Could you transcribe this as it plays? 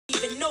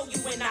know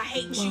you and I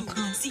hate you.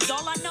 See,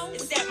 all I know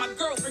is that my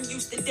girlfriend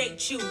used to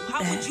date you. How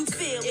would you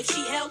feel if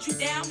she held you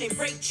down and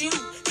raped you?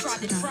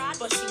 Tried to try,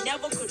 but she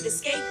never could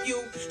escape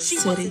you. She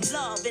was in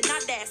love, and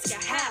I'd ask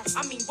her how.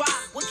 I mean, why?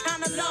 What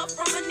kind of love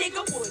from a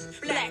nigga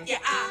would black your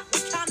eye?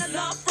 What kind of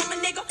love from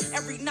a nigga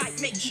every night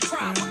make you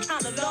cry? What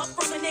kind of love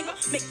from a nigga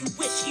make you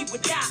wish he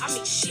would die? I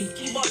mean, shit,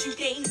 he bought you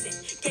games and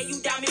gave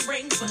you diamond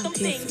rings, but them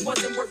things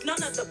wasn't worth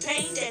none of the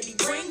pain that he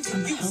brings.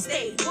 You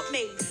stayed. What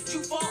made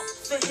you fall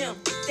for him?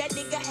 That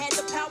nigga had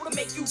the power to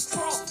make you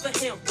crawl for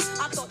him.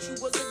 I thought you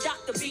was a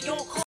doctor, be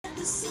on call.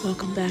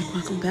 Welcome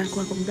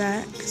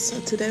back. So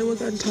today we're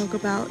going to talk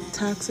about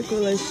toxic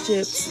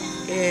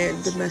relationships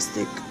and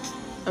domestic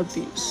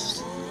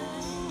abuse.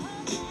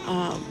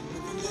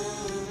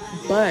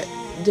 But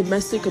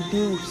domestic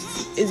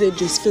abuse isn't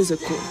just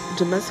physical.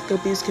 Domestic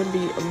abuse can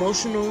be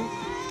emotional,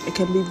 it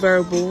can be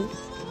verbal,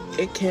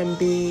 it can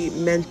be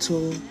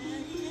mental.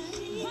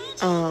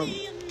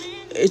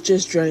 It's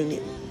just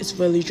draining. It's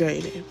really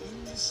draining.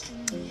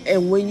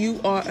 And when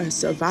you are a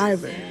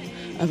survivor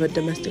of a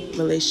domestic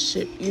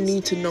relationship, you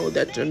need to know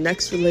that the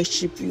next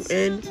relationship you're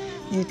in,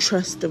 you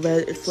trust the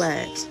red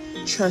flags.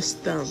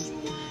 Trust them,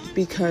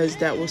 because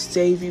that will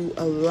save you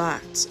a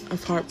lot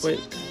of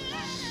heartbreak.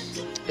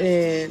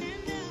 And,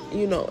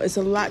 you know, it's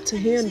a lot to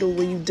handle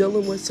when you're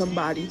dealing with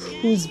somebody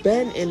who's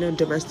been in a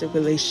domestic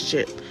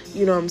relationship.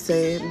 You know what I'm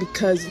saying?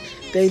 Because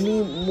they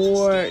need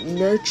more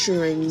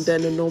nurturing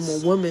than a normal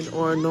woman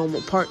or a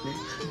normal partner.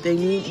 They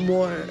need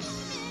more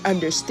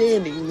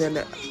understanding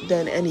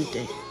than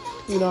anything.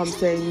 You know what I'm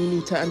saying? You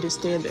need to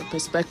understand their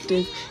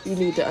perspective. You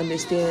need to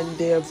understand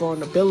their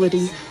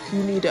vulnerability.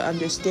 You need to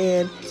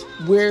understand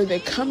where they're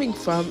coming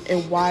from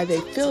and why they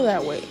feel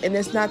that way. And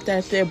it's not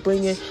that they're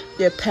bringing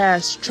their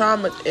past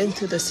trauma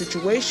into the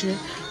situation,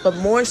 but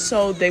more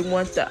so they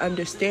want the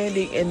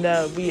understanding and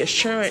the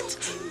reassurance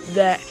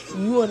that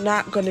you are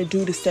not going to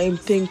do the same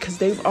thing, because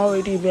they've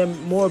already been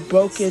more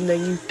broken than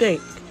you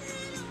think.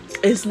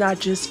 It's not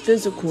just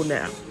physical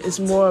now. It's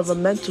more of a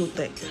mental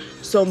thing.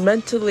 So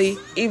mentally,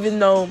 even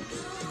though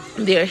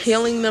they're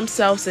healing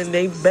themselves and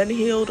they've been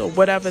healed or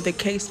whatever the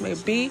case may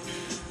be,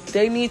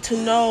 they need to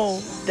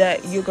know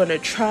that you're going to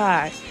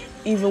try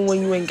even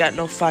when you ain't got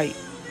no fight.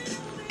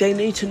 They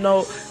need to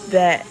know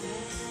that,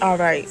 all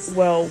right,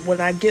 well,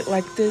 when I get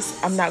like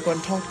this, I'm not going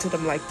to talk to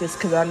them like this,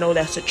 because I know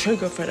that's a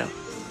trigger for them.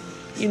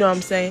 You know what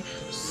I'm saying?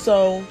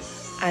 So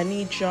I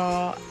need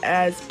y'all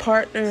as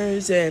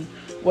partners and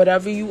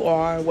whatever you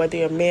are, whether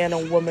you're a man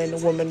or woman,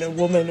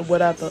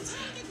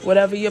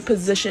 whatever your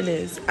position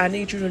is, I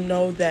need you to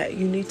know that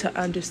you need to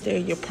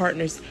understand your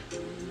partner's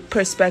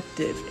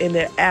perspective and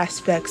their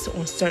aspects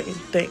on certain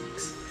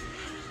things.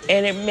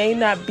 And it may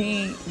not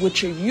be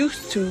what you're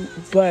used to,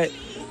 but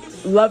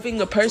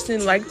loving a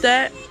person like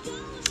that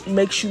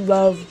makes you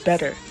love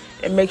better.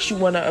 It makes you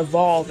want to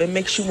evolve. It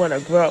makes you want to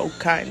grow,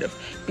 kind of,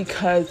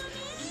 because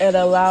it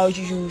allows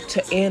you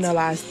to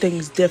analyze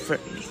things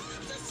differently.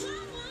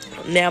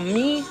 Now,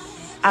 me,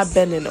 I've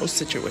been in those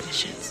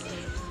situations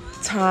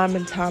time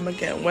and time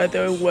again,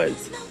 whether it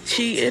was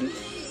cheating,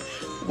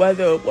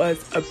 whether it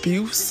was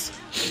abuse,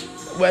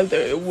 whether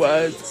it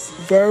was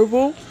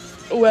verbal,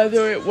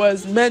 whether it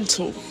was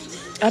mental.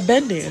 I've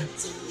been there.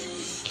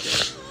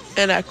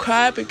 And I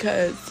cry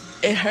because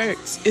it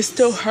hurts. It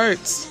still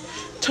hurts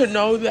to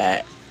know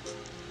that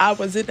I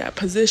was in that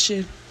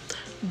position.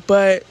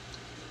 But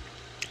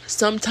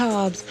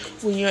sometimes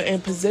when you're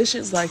in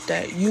positions like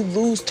that, you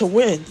lose to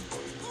win.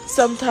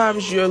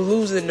 Sometimes you're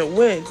losing to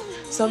win.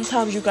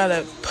 Sometimes you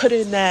gotta put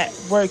in that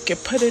work and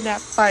put in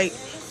that fight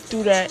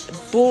through that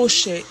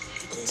bullshit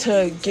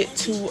to get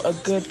to a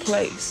good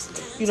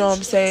place. You know what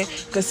I'm saying?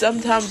 Because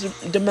sometimes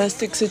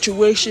domestic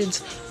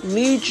situations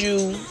lead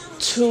you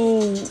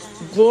to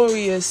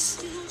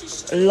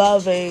glorious,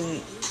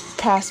 loving,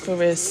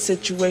 prosperous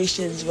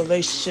situations,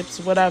 relationships,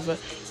 whatever.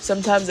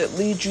 Sometimes it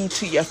leads you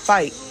to your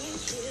fight.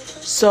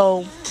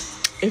 So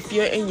if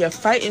you're in your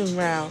fighting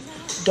round,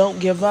 don't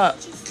give up.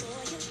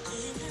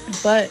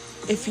 But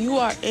if you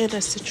are in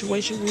a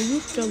situation where you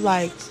feel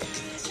like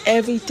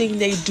everything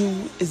they do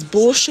is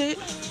bullshit,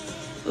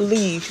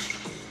 leave.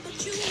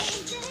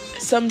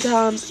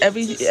 Sometimes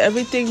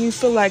everything you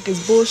feel like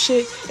is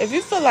bullshit. If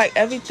you feel like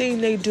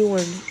everything they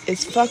doing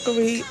is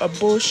fuckery or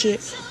bullshit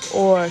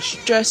or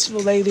stress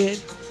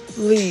related,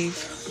 leave.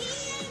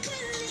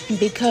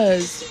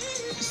 Because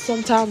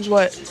sometimes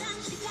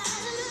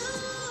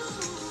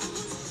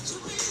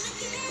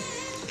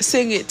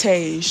sing it,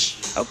 Tage,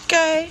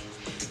 okay?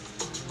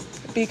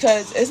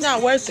 Because it's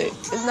not worth it.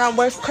 It's not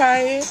worth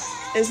crying.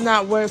 It's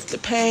not worth the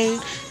pain.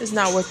 It's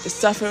not worth the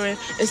suffering.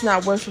 It's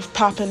not worth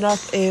popping up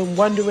and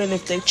wondering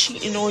if they're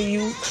cheating on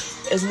you.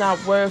 It's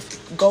not worth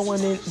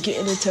going and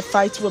getting into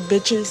fights with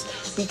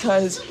bitches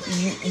because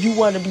you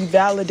want to be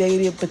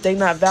validated, but they're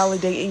not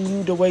validating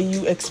you the way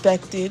you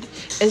expected.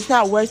 It's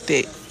not worth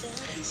it.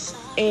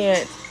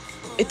 And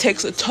it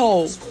takes a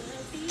toll.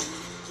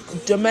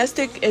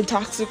 domestic and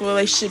toxic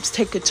relationships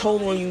take a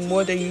toll on you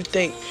more than you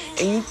think.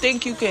 And you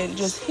think you can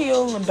just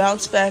heal and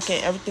bounce back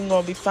and everything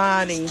gonna be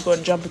fine and you're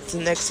gonna jump into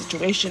the next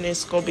situation and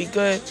it's gonna be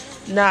good.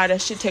 Nah,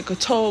 that shit take a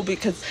toll,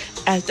 because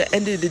at the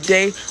end of the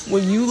day,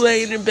 when you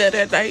laying in bed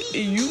at night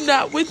and you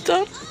not with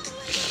them,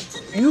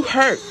 you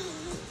hurt.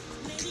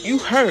 You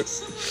hurt.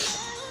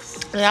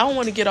 And I don't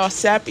want to get all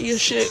sappy and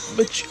shit,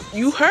 but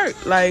you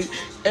hurt. Like,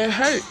 it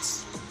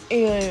hurts.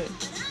 And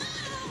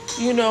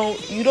you know,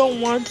 you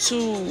don't want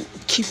to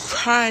keep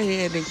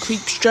crying and keep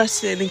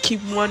stressing and keep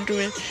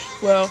wondering,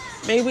 well,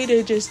 maybe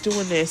they're just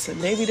doing this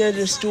and maybe they're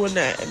just doing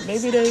that and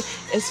maybe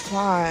it's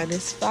fine.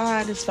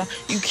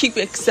 You keep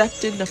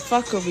accepting the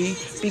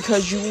fuckery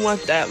because you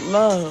want that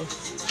love.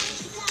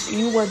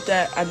 You want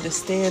that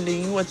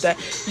understanding. You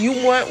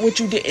want what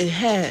you didn't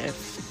have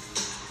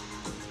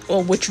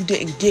or what you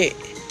didn't get.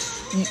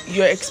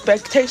 Your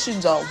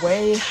expectations are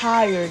way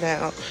higher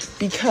now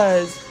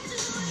because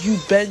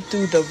you've been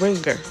through the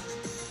ringer.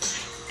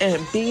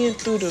 And being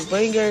through the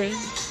ringer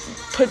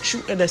puts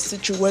you in a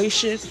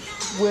situation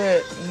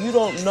where you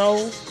don't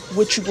know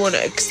what you're going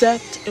to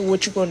accept and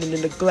what you're going to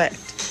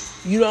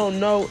neglect. You don't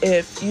know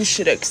if you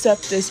should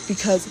accept this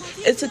because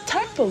it's a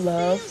type of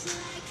love.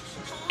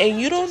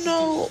 And you don't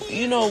know,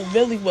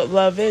 really what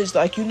love is.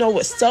 Like, you know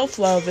what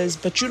self-love is,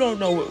 but you don't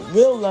know what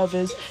real love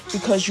is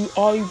because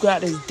all you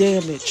got is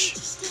damage.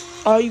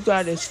 All you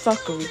got is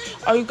fuckery.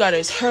 All you got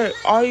is hurt.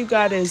 All you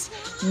got is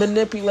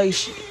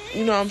manipulation.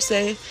 You know what I'm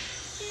saying?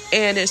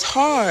 And it's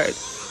hard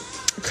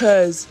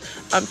because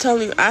I'm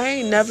telling you, I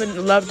ain't never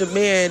loved a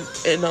man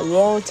in a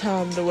long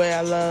time the way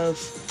I love,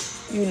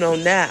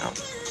 now.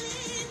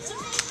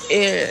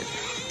 And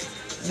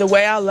the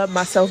way I love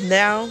myself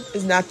now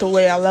is not the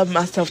way I loved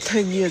myself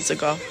 10 years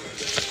ago.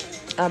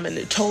 I'm in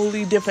a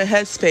totally different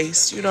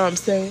headspace, you know what I'm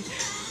saying?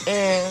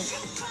 And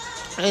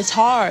it's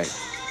hard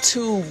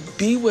to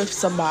be with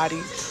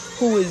somebody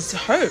who is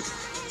hurt.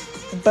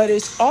 But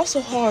it's also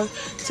hard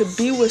to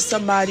be with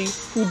somebody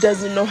who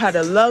doesn't know how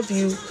to love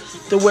you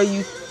the way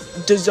you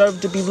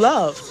deserve to be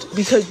loved.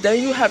 Because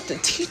then you have to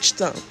teach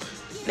them.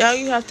 Now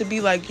you have to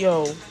be like,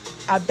 yo,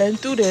 I've been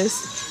through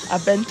this.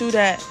 I've been through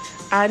that.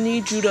 I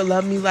need you to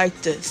love me like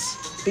this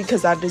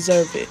because I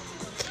deserve it.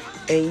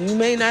 And you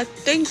may not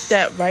think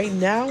that right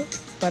now,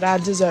 but I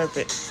deserve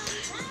it.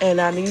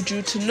 And I need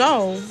you to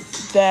know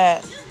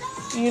that,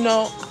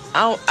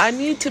 I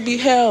need to be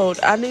held.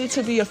 I need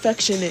to be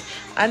affectionate.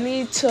 I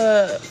need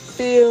to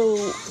feel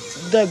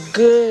the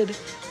good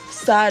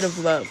side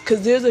of love.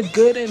 Because there's a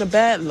good and a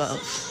bad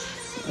love.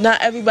 Not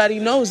everybody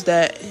knows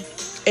that.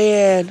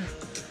 And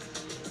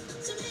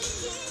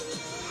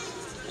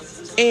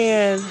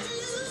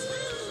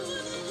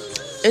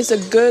it's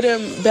a good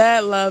and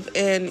bad love.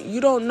 And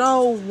you don't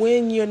know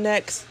when your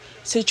next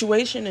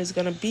situation is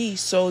going to be.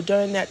 So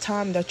during that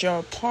time that you're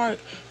apart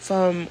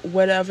from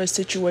whatever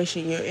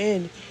situation you're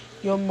in,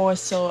 you're more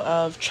so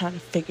of trying to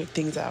figure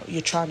things out.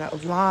 You're trying to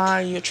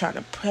align. You're trying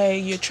to pray.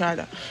 You're trying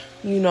to,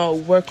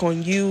 work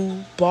on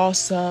you,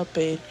 boss up,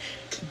 and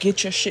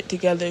get your shit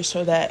together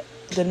so that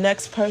the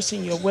next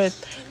person you're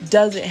with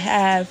doesn't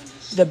have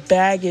the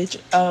baggage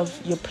of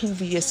your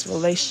previous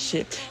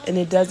relationship and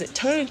it doesn't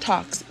turn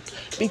toxic.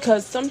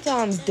 Because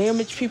sometimes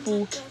damaged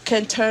people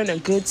can turn a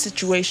good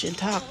situation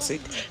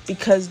toxic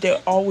because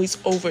they're always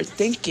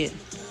overthinking.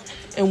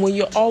 And when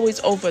you're always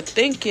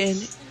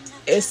overthinking,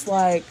 it's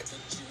like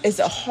it's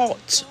a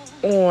halt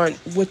on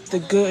what the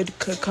good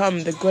could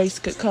come, the grace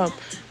could come.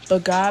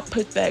 But God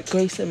put that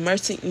grace and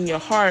mercy in your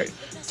heart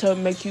to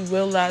make you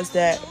realize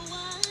that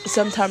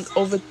sometimes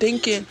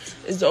overthinking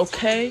is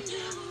okay,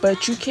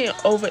 but you can't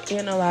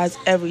overanalyze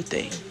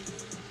everything.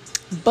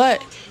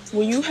 But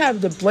when you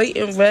have the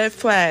blatant red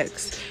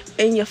flags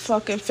in your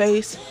fucking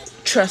face,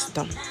 trust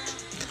them.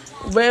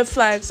 Red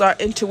flags are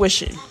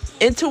intuition.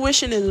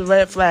 Intuition is a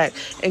red flag.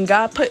 And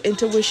God put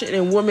intuition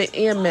in women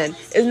and men.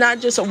 It's not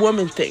just a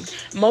woman thing.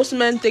 Most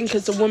men think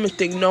it's a woman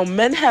thing. No,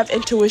 men have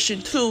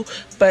intuition too,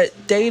 but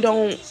they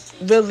don't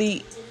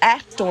really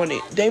act on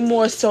it. They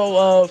more so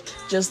of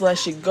just let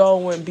shit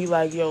go and be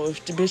like, yo,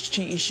 if the bitch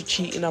cheating, she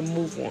cheating, I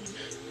move on.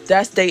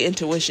 That's their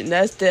intuition.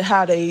 That's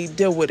how they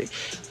deal with it.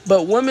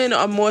 But women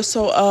are more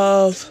so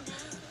of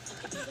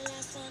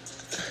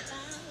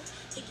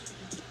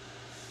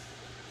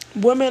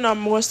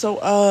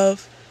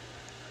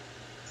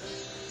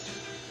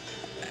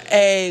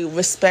a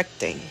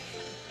respecting.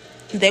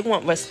 They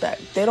want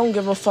respect. They don't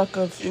give a fuck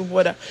of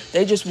whatever.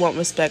 They just want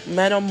respect.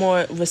 Men are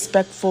more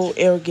respectful,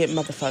 arrogant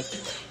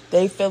motherfuckers.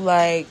 They feel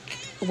like,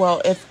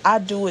 well, if I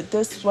do it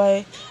this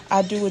way,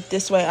 I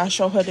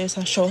show her this,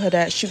 I show her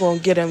that, she gonna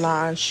get in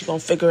line, she gonna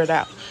figure it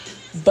out.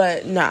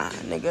 But nah,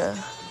 nigga.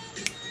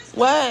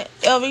 What,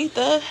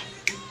 Aretha?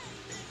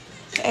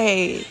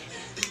 Hey,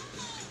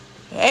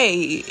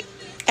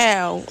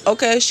 ow.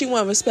 Okay, she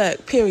want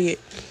respect, period.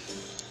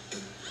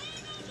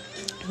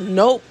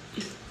 Nope.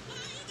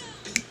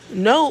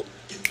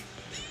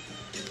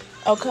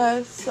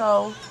 Okay,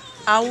 so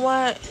I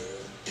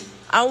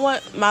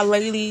want my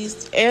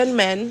ladies and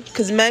men,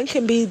 because men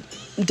can be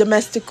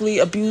domestically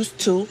abused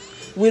too.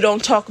 We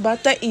don't talk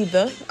about that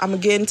either. I'm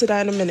going to get into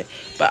that in a minute.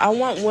 But I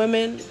want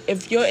women,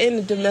 if you're in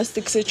a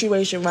domestic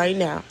situation right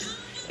now,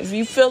 if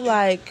you feel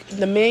like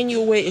the man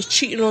you're with is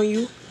cheating on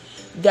you,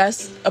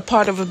 that's a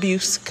part of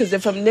abuse. Because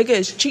if a nigga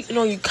is cheating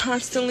on you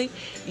constantly,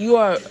 you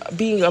are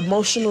being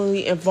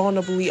emotionally and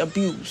vulnerably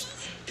abused.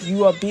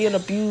 You are being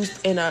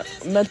abused in a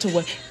mental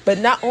way. But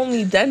not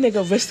only that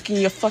nigga risking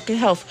your fucking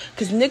health.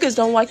 Because niggas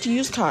don't like to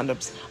use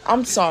condoms.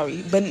 I'm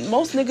sorry. But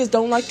most niggas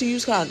don't like to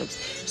use condoms.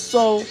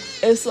 So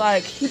it's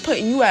like he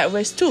putting you at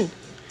risk too.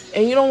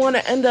 And you don't want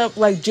to end up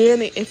like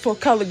Janet in For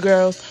Colored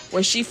Girls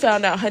when she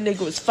found out her nigga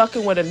was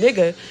fucking with a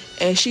nigga.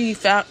 And she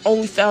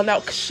only found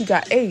out because she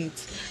got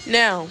AIDS.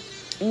 Now,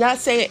 I'm not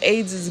saying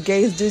AIDS is a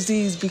gay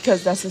disease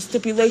because that's a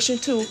stipulation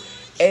too.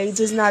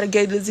 AIDS is not a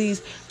gay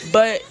disease.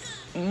 But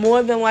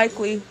more than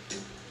likely,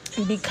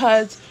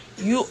 because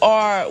you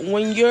are,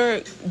 when you're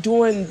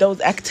doing those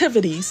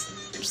activities,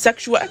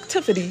 sexual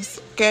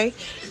activities, okay,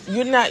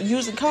 you're not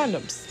using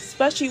condoms,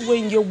 especially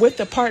when you're with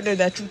a partner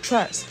that you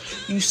trust.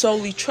 You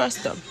solely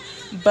trust them.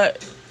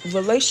 But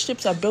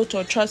relationships are built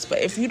on trust. But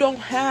if you don't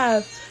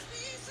have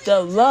the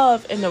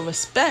love and the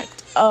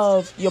respect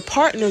of your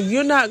partner,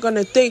 you're not going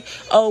to think,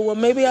 oh, well,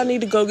 maybe I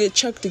need to go get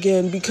checked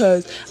again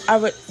because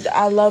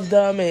I love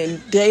them and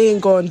they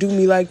ain't going to do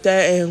me like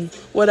that and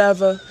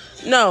whatever.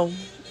 No,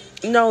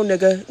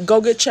 nigga,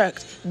 go get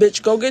checked.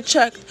 Bitch, go get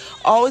checked.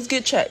 Always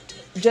get checked.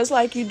 Just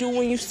like you do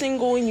when you're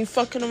single and you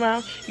fucking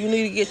around, you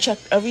need to get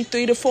checked every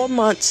 3 to 4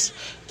 months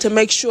to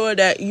make sure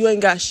that you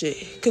ain't got shit.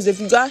 Because if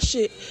you got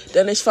shit,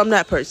 then it's from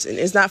that person.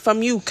 It's not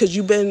from you because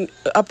you've been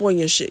up on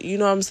your shit. You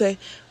know what I'm saying?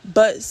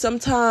 But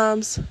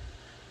sometimes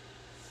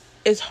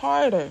it's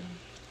harder.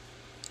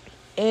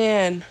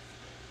 And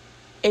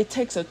it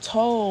takes a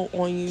toll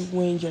on you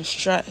when you're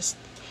stressed.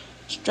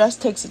 Stress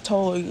takes a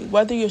toll on you.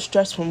 Whether you're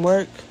stressed from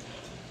work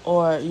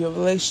or your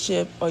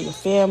relationship or your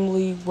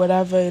family,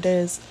 whatever it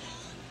is,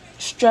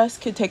 stress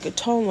can take a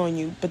toll on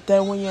you. But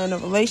then when you're in a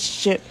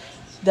relationship,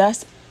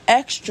 that's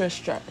extra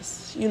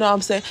stress. You know what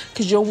I'm saying?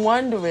 Because you're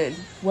wondering,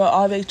 well,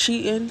 are they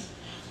cheating?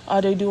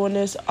 Are they doing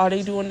this? Are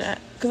they doing that?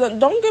 Because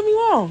don't get me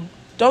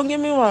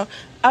wrong.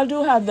 I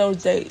do have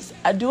those days.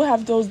 And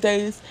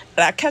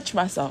I catch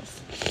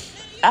myself.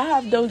 I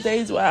have those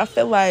days where I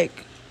feel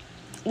like,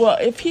 well,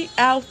 if he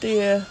out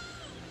there,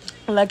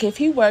 like if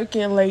he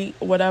working late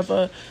or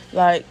whatever,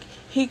 like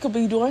he could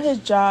be doing his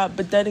job,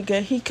 but then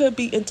again, he could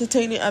be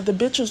entertaining other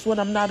bitches when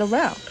I'm not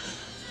around.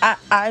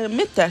 I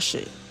admit that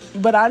shit,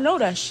 but I know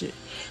that shit.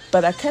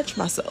 But I catch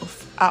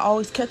myself. I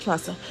always catch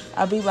myself.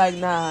 I be like,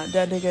 nah,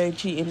 that nigga ain't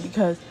cheating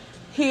because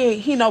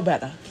he know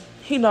better.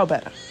 He know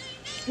better.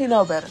 He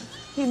know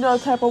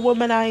the type of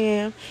woman I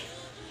am.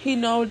 He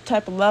know the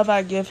type of love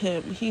I give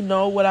him. He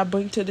know what I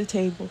bring to the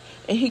table.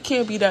 And he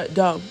can't be that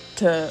dumb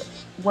to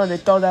want to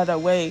throw that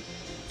away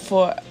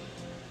for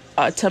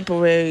a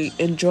temporary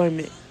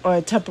enjoyment or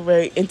a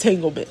temporary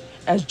entanglement,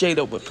 as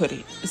Jada would put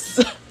it.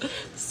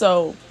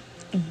 So,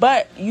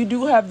 but you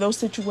do have those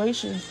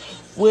situations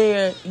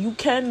where you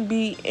can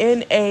be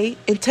in a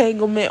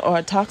entanglement or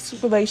a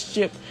toxic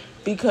relationship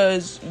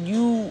because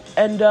you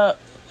end up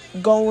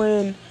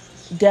going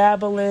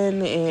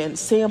dabbling and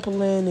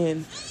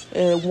sampling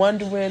and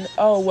wondering,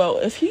 oh, well,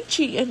 if he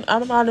cheating, I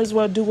might as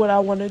well do what I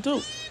want to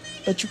do.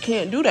 But you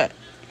can't do that.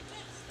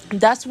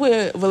 That's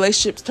where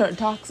relationships turn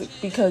toxic,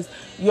 because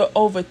your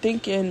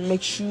overthinking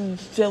makes you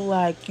feel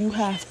like you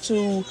have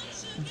to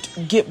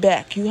get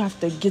back. You have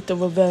to get the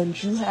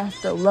revenge. You have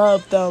to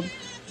love them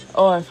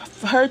or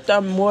hurt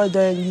them more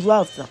than you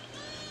love them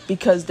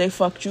because they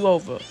fucked you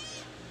over.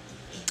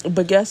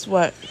 But guess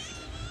what?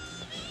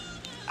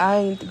 I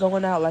ain't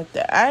going out like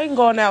that. I ain't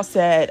going out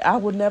sad. I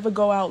would never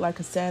go out like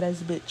a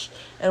sad-ass bitch.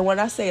 And when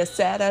I say a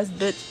sad-ass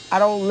bitch, I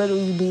don't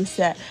literally mean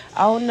sad.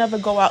 I will never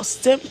go out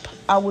simp.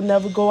 I will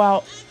never go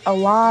out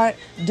aligned,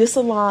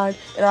 disaligned,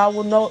 and I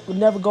will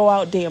never go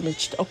out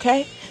damaged,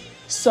 okay?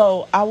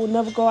 So I will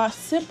never go out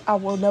simp. I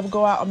will never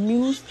go out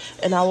amused,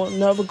 and I will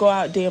never go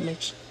out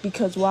damaged.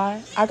 Because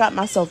why? I got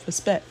my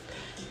self-respect.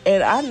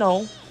 And I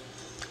know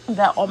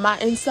that on my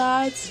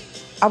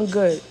insides, I'm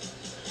good.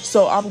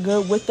 So I'm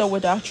good with or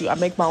without you. I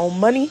make my own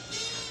money.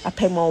 I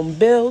pay my own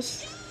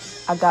bills.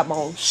 I got my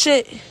own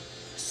shit.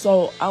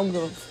 So I don't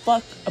give a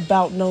fuck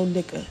about no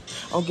nigga.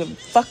 I don't give a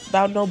fuck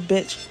about no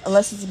bitch.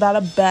 Unless it's about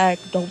a bag,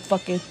 don't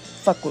fucking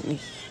fuck with me.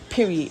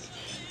 Period.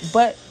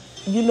 But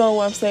you know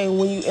what I'm saying?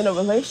 When you're in a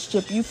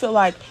relationship, you feel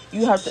like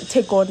you have to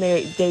take on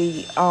their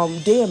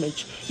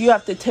damage. You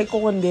have to take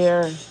on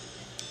their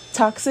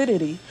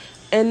toxicity.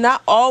 And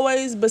not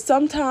always, but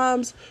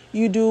sometimes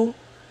you do.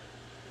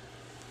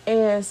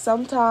 And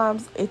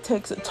sometimes it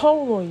takes a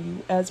toll on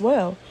you as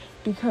well,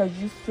 because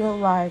you feel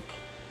like,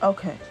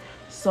 okay,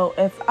 so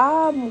if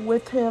I'm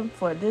with him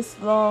for this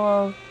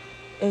long,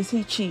 is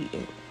he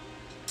cheating?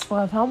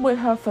 Or if I'm with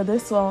her for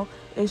this long,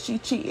 is she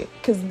cheating?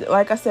 Because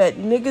like I said,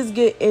 niggas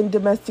get in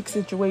domestic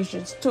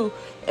situations too,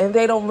 and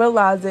they don't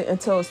realize it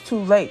until it's too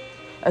late.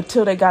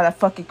 until they got a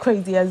fucking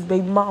crazy ass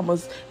baby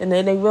mamas, and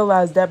then they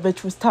realized that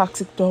bitch was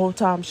toxic the whole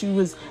time. She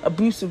was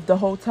abusive the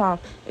whole time,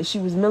 and she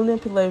was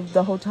manipulative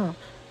the whole time.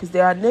 Because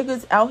there are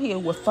niggas out here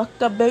with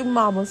fucked up baby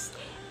mamas,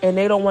 and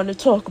they don't want to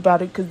talk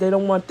about it because they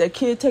don't want their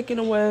kid taken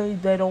away.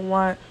 They don't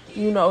want,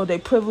 their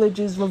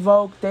privileges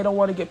revoked. They don't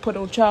want to get put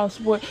on child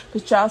support,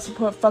 because child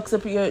support fucks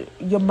up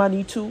your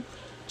money too.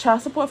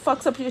 Child support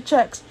fucks up your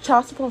checks.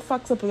 Child support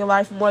fucks up your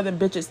life more than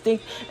bitches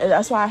think. And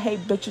that's why I hate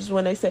bitches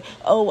when they say,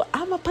 oh,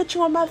 I'm going to put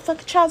you on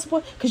motherfucking child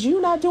support because you're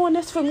not doing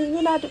this for me.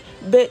 You're not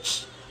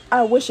Bitch,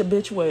 I wish a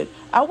bitch would.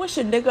 I wish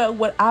a nigga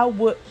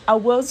I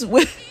was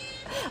with.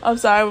 I'm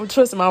sorry, I'm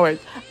twisting my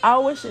words. I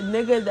wish a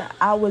nigga that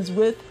I was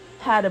with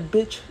had a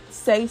bitch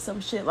say some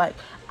shit like,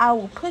 I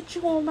will put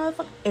you on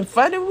motherfucker in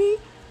front of me.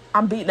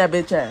 I'm beating that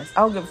bitch ass.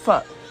 I don't give a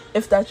fuck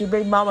if that's your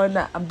big mama or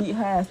not. I'm beating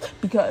her ass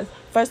because,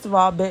 first of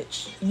all,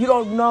 bitch, you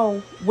don't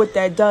know what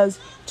that does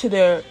to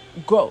their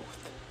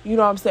growth. You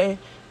know what I'm saying?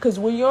 Because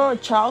when you're on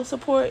child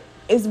support,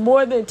 it's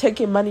more than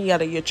taking money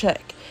out of your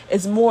check.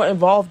 It's more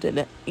involved in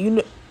it.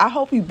 I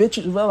hope you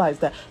bitches realize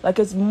that. Like,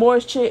 it's more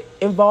shit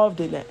involved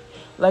in it.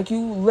 Like, they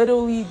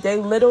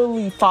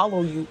literally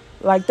follow you.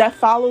 Like, that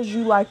follows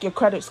you like your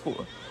credit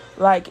score.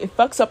 Like, it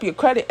fucks up your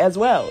credit as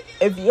well.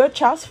 If your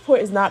child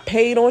support is not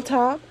paid on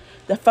time,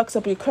 that fucks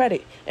up your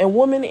credit. And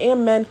women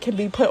and men can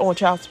be put on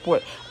child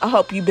support. I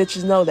hope you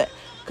bitches know that.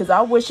 Because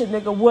I wish a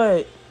nigga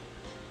would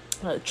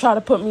try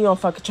to put me on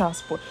fucking child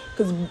support.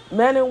 Because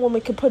men and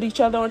women can put each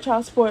other on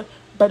child support.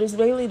 But it's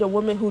mainly the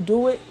women who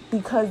do it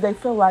because they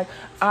feel like,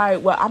 all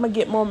right, well, I'm going to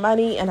get more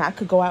money and I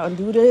could go out and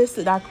do this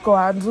and I could go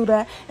out and do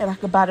that and I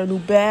could buy the new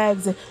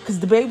bags. Because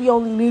the baby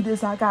only needs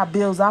this. I got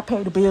bills. I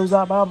pay the bills,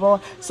 blah, blah,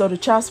 blah. So the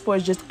child support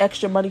is just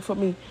extra money for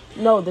me.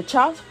 No, the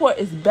child support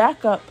is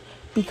backup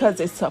because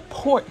it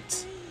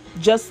supports.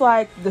 Just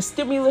like the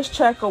stimulus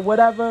check or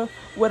whatever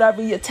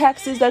your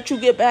taxes that you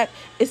get back,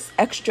 it's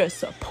extra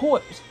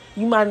support.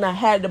 You might not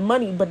have the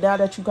money, but now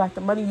that you got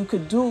the money, you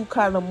could do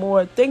kind of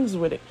more things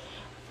with it.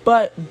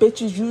 But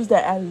bitches use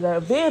that as an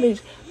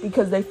advantage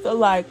because they feel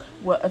like,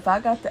 well, if I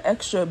got the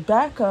extra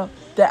backup,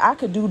 that I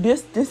could do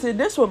this, and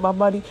this with my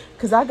money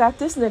because I got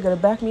this nigga to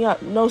back me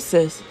up. No,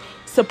 sis.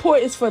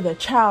 Support is for the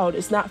child.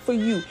 It's not for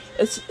you.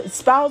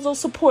 Spousal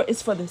support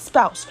is for the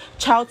spouse.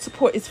 Child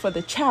support is for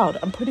the child.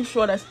 I'm pretty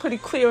sure that's pretty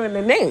clear in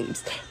the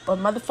names. But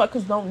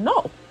motherfuckers don't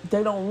know.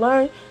 They don't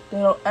learn. They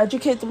don't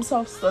educate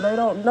themselves, so they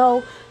don't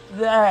know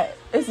that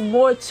it's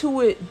more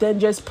to it than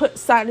just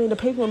signing the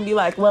paper and be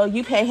like, well,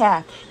 you pay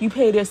half, you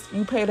pay this,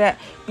 you pay that,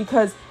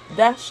 because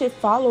that shit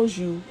follows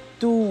you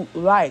through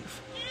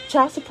life.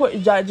 Child support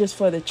is not just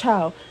for the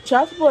child.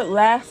 Child support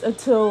lasts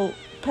until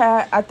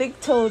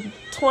till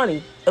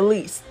 20 at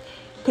least,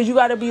 because you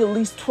got to be at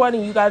least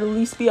 20. You got to at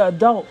least be an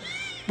adult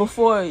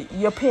before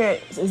your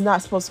parents is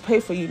not supposed to pay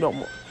for you no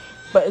more.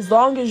 But as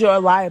long as your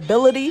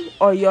liability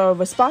or your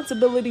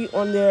responsibility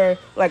on their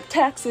like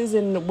taxes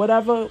and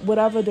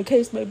whatever the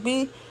case may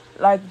be,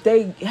 like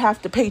they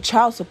have to pay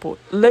child support.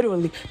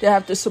 Literally, they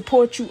have to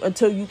support you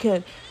until you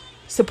can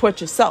support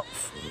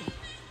yourself.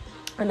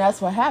 And that's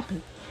what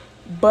happened.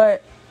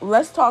 But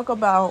let's talk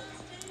about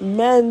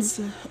men's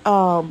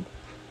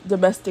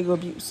domestic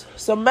abuse.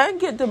 So men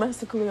get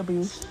domestically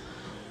abused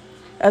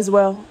as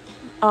well.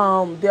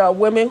 There are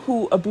women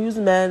who abuse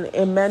men,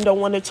 and men don't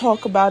want to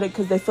talk about it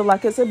because they feel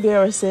like it's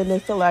embarrassing. They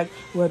feel like,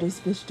 well,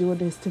 this bitch doing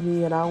this to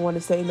me and I don't want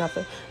to say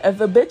nothing.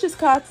 If a bitch is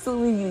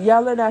constantly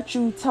yelling at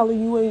you,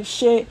 telling you ain't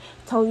shit,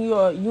 telling you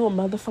you a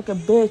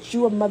motherfucking bitch,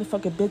 you a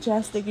motherfucking bitch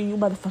ass nigga, you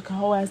motherfucking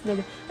hoe ass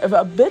nigga. If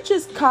a bitch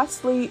is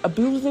constantly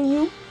abusing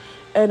you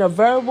in a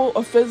verbal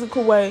or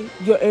physical way,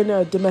 you're in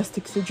a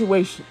domestic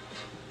situation.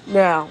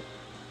 Now,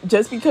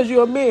 just because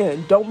you're a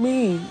man don't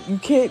mean you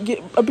can't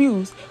get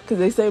abused, because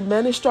they say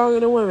men are stronger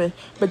than women.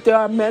 But there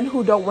are men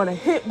who don't want to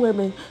hit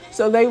women,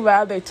 so they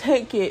rather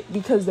take it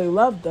because they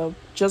love them,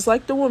 just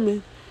like the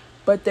women.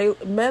 But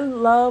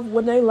men love,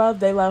 when they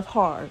love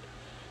hard.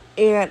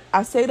 And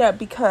I say that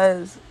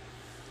because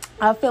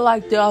I feel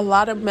like there are a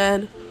lot of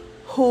men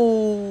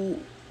who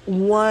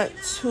want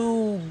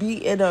to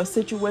be in a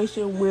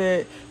situation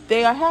where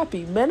they are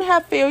happy. Men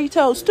have fairy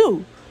tales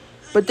too.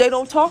 But they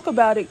don't talk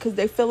about it because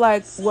they feel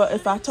like, well,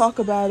 if I talk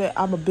about it,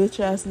 I'm a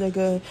bitch-ass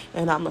nigga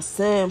and I'm a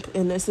simp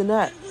and this and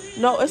that.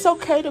 No, it's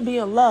okay to be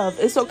in love.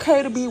 It's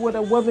okay to be with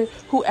a woman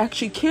who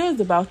actually cares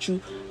about you.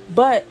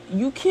 But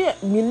you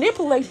can't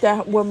manipulate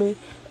that woman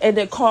and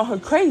then call her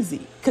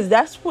crazy. Because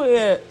that's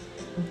where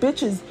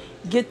bitches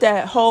get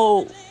that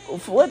whole,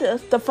 what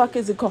the fuck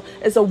is it called?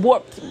 It's a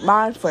warped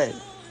mind frame.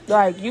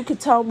 Like, you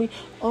could tell me,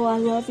 oh, I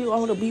love you, I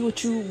want to be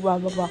with you, blah,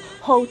 blah, blah.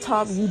 Whole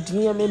time you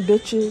DMing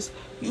bitches.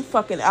 You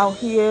fucking out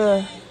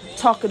here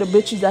talking to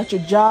bitches at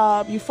your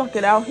job. You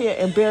fucking out here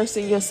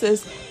embarrassing your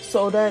sis.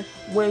 So that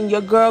when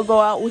your girl go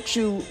out with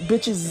you,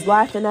 bitches is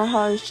laughing at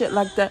her and shit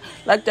like that.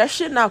 Like, that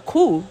shit not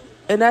cool.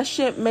 And that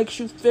shit makes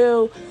you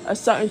feel a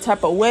certain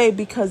type of way,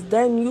 because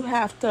then you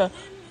have to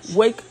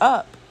wake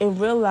up and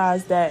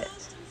realize that,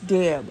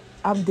 damn,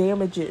 I'm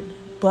damaging,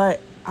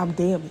 but I'm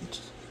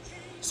damaged.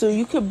 So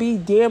you could be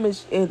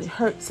damaged and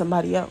hurt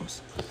somebody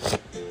else.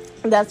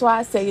 That's why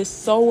I say it's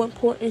so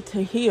important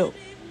to heal.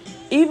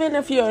 Even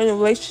if you're in a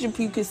relationship,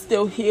 you can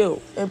still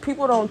heal. And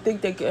people don't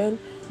think they can,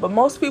 but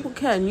most people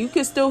can. You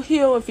can still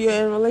heal if you're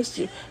in a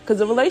relationship. Because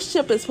a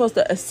relationship is supposed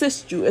to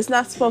assist you. It's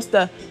not supposed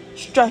to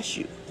stress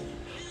you.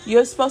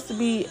 You're supposed to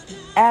be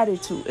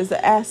added to. It's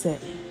an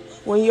asset.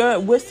 When you're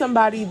with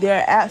somebody,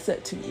 they're an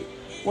asset to you.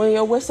 When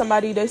you're with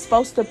somebody, they're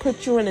supposed to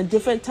put you in a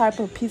different type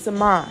of peace of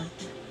mind.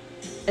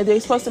 And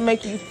they're supposed to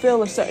make you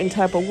feel a certain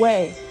type of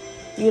way.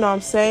 You know what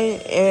I'm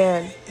saying?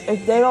 And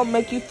if they don't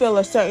make you feel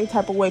a certain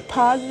type of way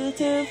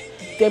positive,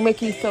 they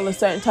make you feel a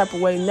certain type of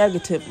way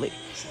negatively.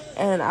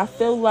 And I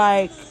feel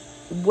like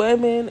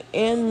women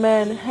and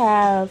men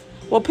have,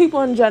 well,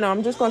 people in general,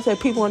 I'm just going to say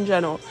people in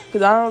general,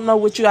 because I don't know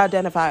what you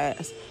identify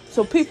as.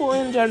 So people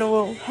in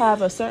general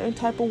have a certain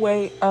type of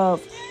way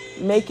of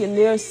making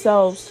their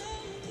selves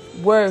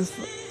worth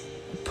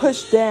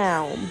pushed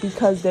down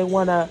because they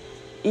want to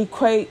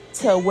equate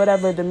to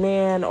whatever the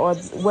man or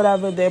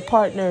whatever their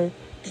partner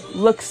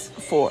looks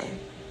for.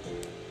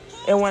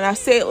 And when I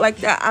say it like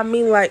that, I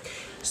mean like,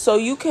 so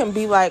you can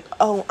be like,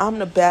 oh, I'm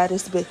the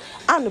baddest bitch.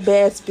 I'm the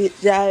baddest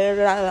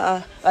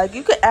bitch. Like,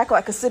 you can act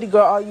like a city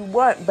girl all you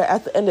want, but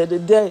at the end of the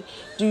day,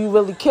 do you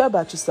really care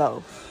about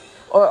yourself?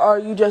 Or are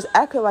you just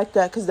acting like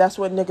that because that's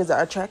what niggas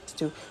are attracted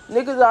to?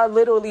 Niggas are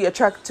literally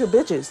attracted to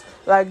bitches.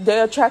 Like,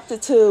 they're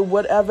attracted to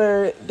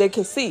whatever they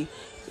can see.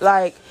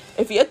 Like,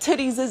 if your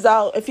titties is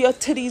out, I said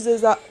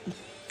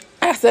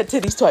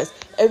titties twice.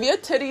 If your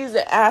titties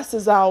and ass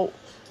is out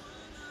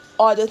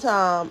all the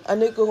time, a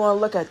nigga gonna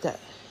look at that.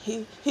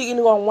 He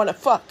gonna want to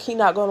fuck. He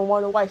not gonna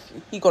want to wife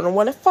you. He gonna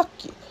want to fuck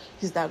you.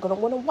 He's not gonna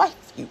want to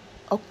wife you.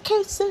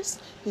 Okay, sis?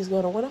 He's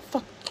gonna want to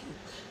fuck you.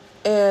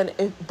 And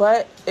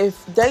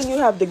if then you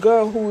have the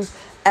girl who's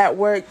at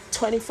work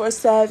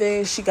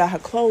 24/7, she got her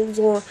clothes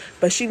on,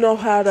 but she know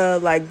how to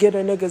like get a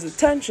nigga's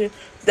attention,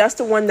 that's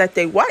the one that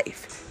they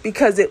wife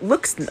because it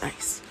looks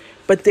nice.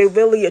 But they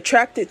really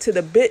attracted to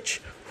the bitch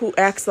who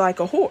acts like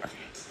a whore.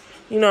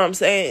 You know what I'm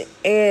saying?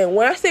 And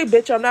when I say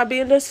bitch, I'm not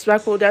being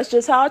disrespectful. That's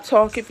just how I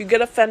talk. If you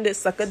get offended,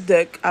 suck a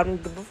dick. I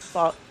don't give a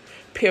fuck.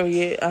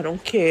 Period. I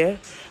don't care.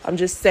 I'm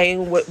just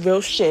saying what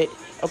real shit.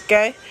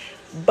 Okay?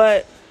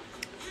 But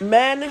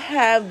men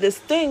have this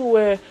thing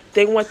where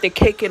they want the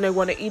cake and they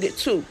want to eat it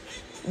too.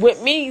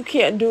 With me, you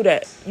can't do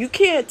that. You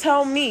can't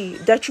tell me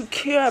that you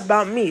care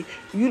about me.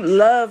 You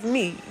love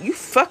me. You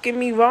fucking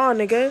me raw,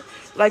 nigga.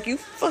 Like, you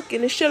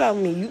fucking the shit out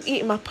of me. You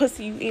eating my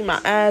pussy. You eating my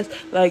ass.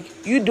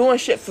 Like, you doing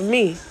shit for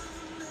me.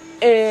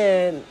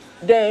 And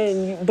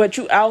then, but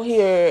you out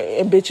here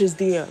in bitches'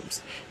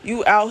 DMs.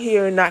 You out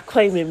here not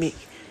claiming me.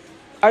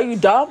 Are you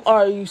dumb or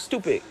are you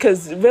stupid?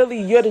 Because really,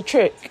 you're the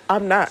trick.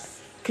 I'm not.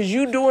 Because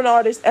you doing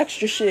all this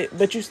extra shit,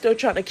 but you still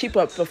trying to keep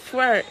up the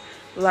front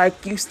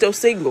like you still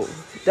single.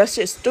 That's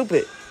just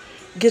stupid.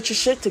 Get your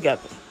shit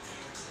together.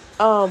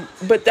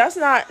 But that's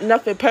not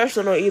nothing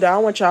personal either. I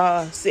want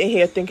y'all sitting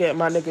here thinking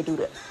my nigga do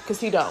that. Because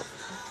he don't.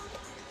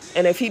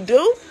 And if he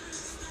do,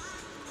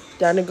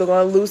 that nigga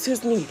gonna lose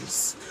his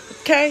knees.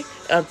 Okay?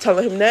 I'm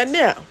telling him that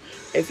now.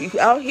 If you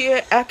out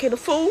here acting a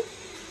fool,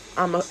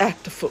 I'ma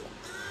act a fool.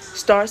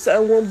 Start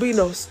something, won't be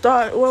no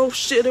start. Well,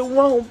 shit, it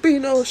won't be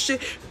no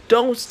shit.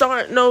 Don't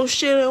start no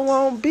shit, it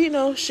won't be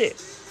no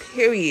shit.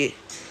 Period.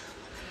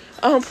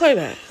 I don't play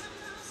that.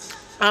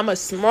 I'm a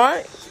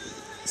smart,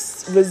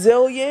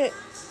 resilient,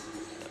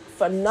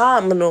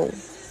 phenomenal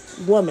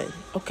woman,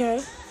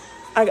 okay?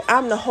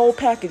 I'm the whole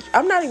package.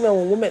 I'm not even a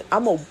woman.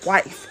 I'm a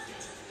wife.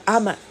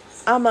 I'm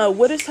a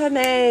what is her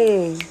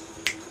name?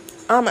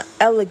 I'm an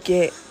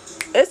elegant.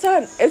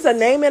 It's a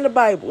name in the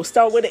Bible.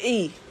 Start with an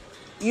E.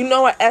 You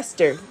know what,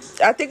 Esther.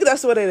 I think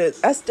that's what it is.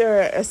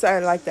 Esther or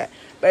something like that.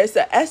 But it's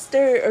a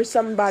Esther or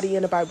somebody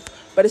in the Bible.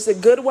 But it's a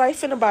good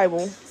wife in the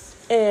Bible.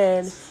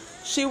 And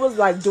she was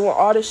like doing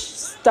all this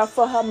stuff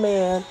for her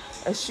man.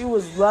 And she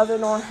was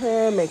loving on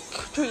him and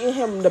treating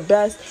him the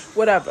best.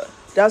 Whatever.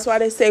 That's why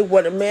they say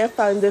what a man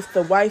findeth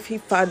the wife, he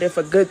findeth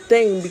a good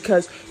thing.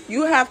 Because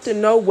you have to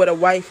know what a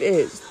wife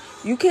is.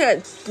 You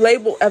can't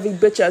label every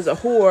bitch as a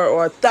whore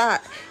or a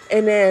thot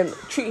and then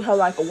treat her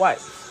like a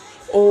wife.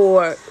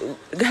 Or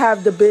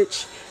have the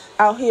bitch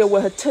out here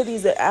with her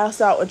titties and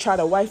ass out and try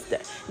to wife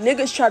that.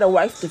 Niggas try to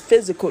wife the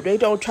physical. They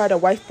don't try to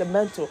wife the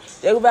mental.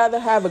 They'd rather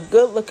have a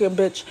good-looking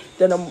bitch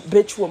than a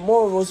bitch with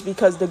morals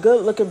because the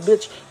good-looking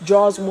bitch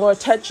draws more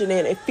attention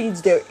and it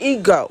feeds their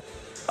ego.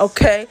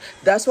 Okay?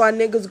 That's why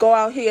niggas go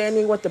out here and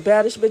they want the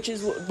baddest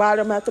bitches buy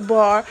them at the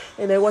bar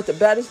and they want the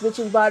baddest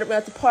bitches buy them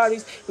at the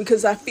parties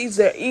because that feeds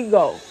their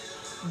ego.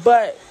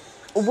 But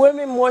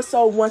women more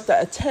so want the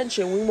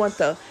attention. We want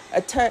the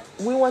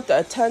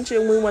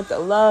attention. We want the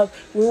love.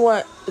 We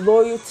want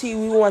loyalty.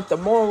 We want the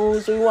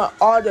morals. We want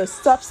all the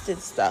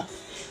substance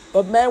stuff.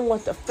 But men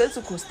want the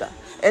physical stuff.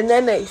 And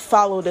then they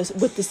follow this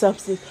with the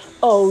substance.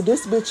 Oh,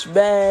 this bitch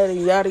bad,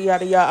 and yada,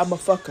 yada, yada. I'm a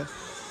fucker.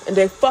 And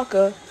they fuck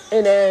her.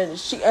 And then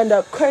she end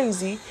up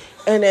crazy.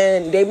 And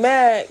then they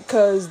mad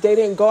because they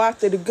didn't go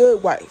after the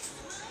good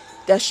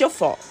wife. That's your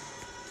fault.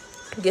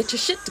 Get your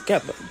shit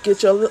together.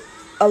 Get your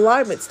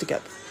alignments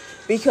together.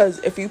 Because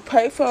if you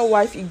pray for a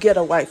wife, you get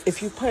a wife.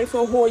 If you pray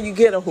for a whore, you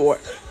get a whore.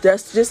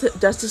 That's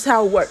just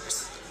how it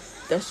works.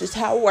 That's just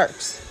how it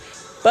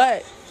works.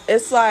 But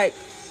it's like,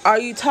 are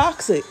you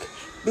toxic?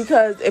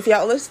 Because if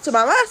y'all listen to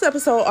my last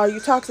episode, Are You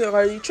Toxic or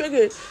Are You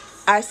Triggered?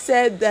 I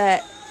said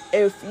that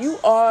if you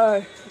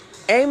are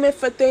aiming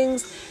for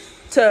things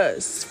to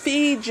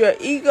feed your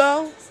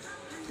ego,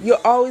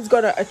 you're always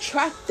going to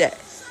attract that.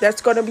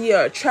 That's going to be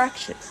your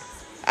attraction.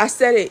 I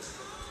said it.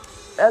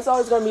 That's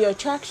always going to be your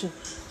attraction.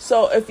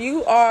 So if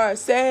you are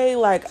saying,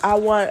 like, I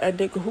want a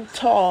nigga who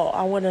tall,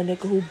 I want a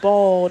nigga who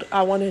bald,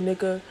 I want a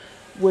nigga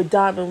with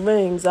diamond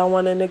rings, I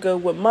want a nigga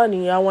with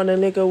money, I want a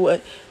nigga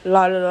with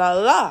la la la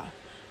la,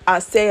 I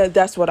say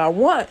that's what I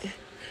want.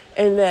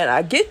 And then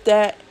I get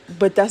that,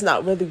 but that's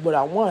not really what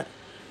I want.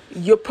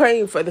 You're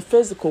praying for the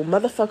physical.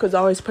 Motherfuckers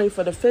always pray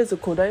for the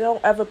physical. They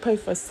don't ever pray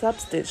for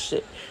substance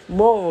shit,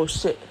 moral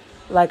shit.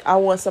 Like, I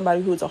want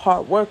somebody who's a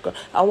hard worker.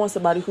 I want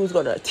somebody who's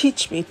going to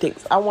teach me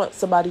things. I want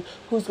somebody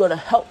who's going to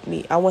help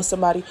me. I want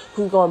somebody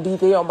who's going to be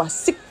there on my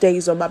sick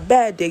days, on my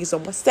bad days,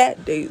 on my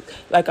sad days.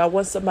 Like, I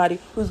want somebody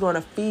who's going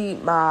to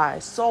feed my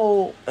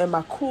soul and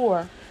my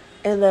core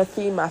and then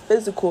feed my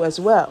physical as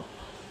well.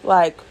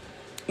 Like,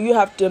 you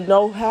have to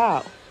know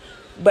how.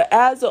 But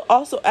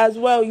also as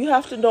well, you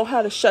have to know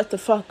how to shut the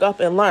fuck up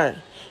and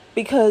learn.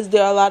 Because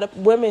there are a lot of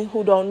women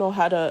who don't know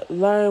how to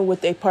learn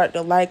what their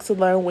partner likes, to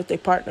learn what their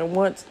partner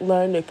wants,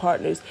 learn their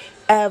partner's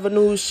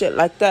avenues, shit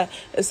like that.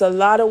 It's a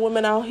lot of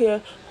women out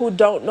here who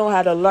don't know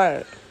how to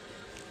learn.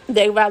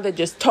 They rather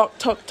just talk,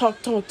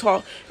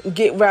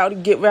 get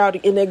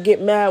rowdy, and then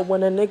get mad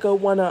when a nigga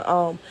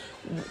wanna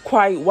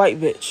quiet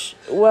white bitch.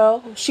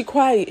 Well, she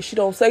quiet. She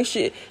don't say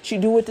shit. She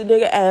do what the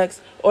nigga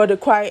asks, or the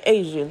quiet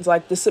Asians,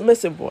 like the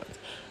submissive ones.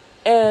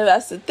 And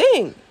that's the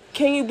thing.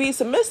 Can you be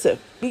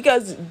submissive?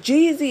 Because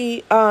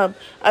Jeezy,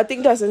 I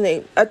think that's his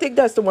name. I think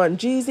that's the one.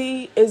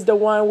 Jeezy is the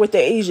one with the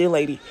Asian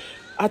lady,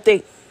 I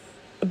think.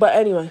 But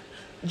anyway,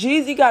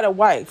 Jeezy got a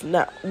wife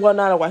now. Well,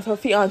 not a wife, her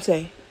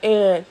fiance.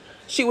 And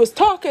she was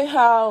talking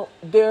how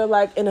they're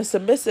like in a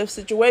submissive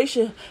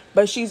situation,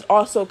 but she's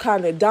also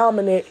kind of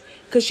dominant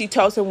because she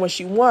tells him what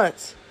she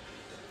wants.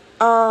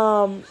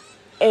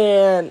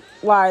 And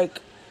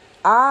like,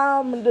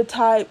 I'm the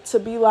type to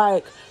be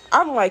like,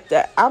 I'm like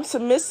that. I'm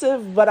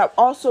submissive, but I'm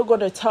also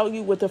going to tell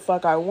you what the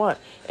fuck I want.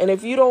 And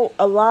if you don't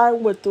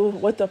align with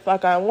what the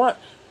fuck I want,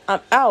 I'm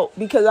out.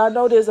 Because I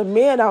know there's a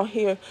man out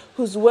here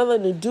who's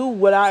willing to do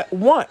what I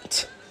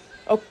want.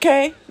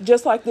 Okay?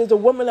 Just like there's a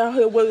woman out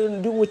here willing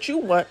to do what you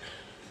want.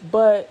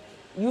 But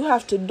you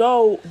have to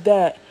know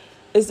that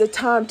it's a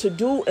time to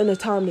do and a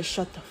time to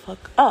shut the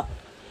fuck up.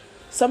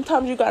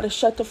 Sometimes you got to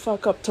shut the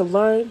fuck up to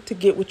learn to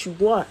get what you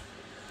want.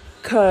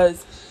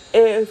 Because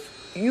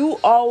if you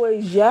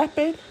always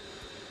yapping,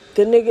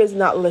 the nigga is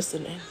not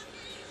listening.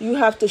 You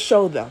have to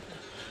show them.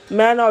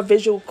 Men are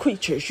visual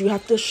creatures. You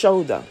have to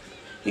show them.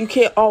 You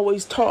can't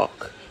always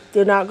talk.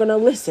 They're not going to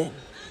listen.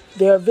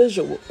 They're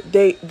visual.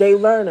 They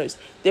learners.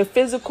 They're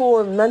physical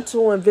and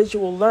mental and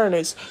visual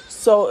learners.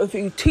 So if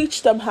you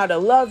teach them how to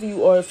love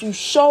you, or if you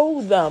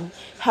show them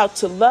how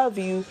to love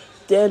you,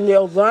 then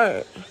they'll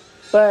learn.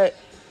 But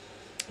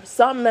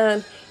some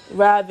men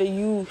rather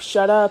you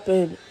shut up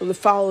and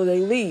follow their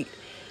lead.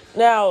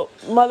 Now,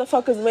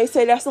 motherfuckers may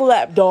say that's a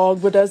lap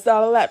dog, but that's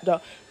not a lap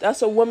dog.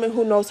 That's a woman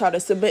who knows how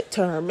to submit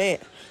to her man.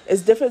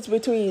 It's difference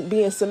between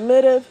being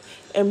submissive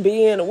and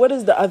being, what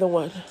is the other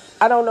one?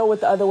 I don't know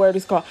what the other word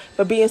is called.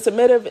 But being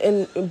submissive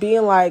and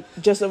being like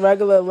just a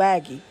regular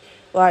laggy.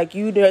 Like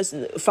you just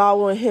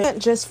following him. You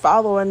can't just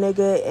follow a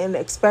nigga and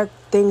expect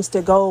things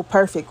to go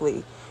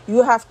perfectly.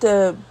 You have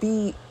to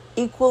be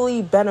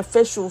equally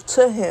beneficial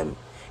to him.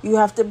 You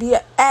have to be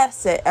an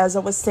asset, as I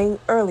was saying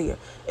earlier.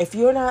 If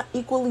you're not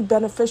equally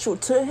beneficial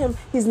to him,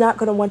 he's not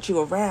going to want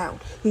you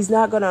around. He's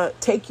not going to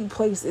take you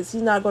places.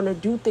 He's not going to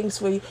do things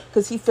for you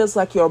because he feels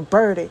like you're a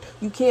burden.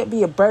 You can't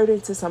be a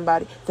burden to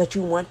somebody that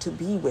you want to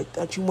be with,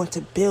 that you want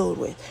to build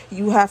with.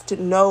 You have to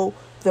know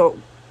the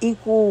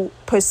equal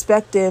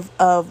perspective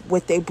of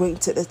what they bring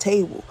to the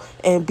table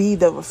and be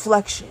the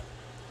reflection.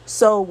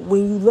 So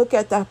when you look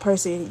at that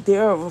person,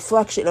 they're a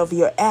reflection of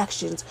your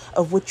actions,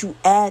 of what you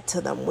add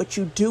to them, what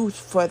you do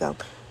for them,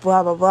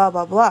 blah, blah, blah,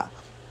 blah, blah.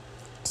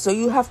 So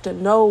you have to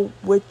know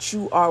what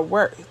you are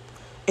worth.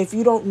 If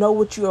you don't know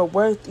what you are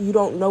worth, you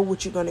don't know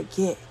what you're going to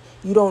get.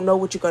 You don't know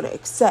what you're going to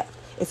accept.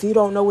 If you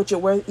don't know what you're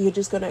worth, you're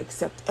just going to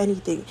accept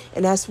anything.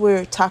 And that's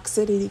where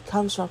toxicity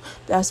comes from.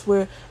 That's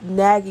where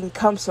nagging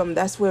comes from.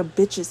 That's where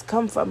bitches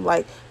come from.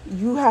 Like,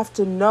 you have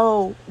to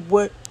know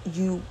what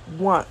you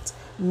want.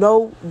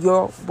 Know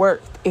your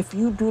worth. If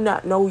you do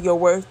not know your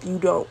worth,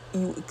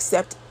 you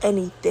accept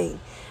anything.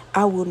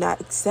 I will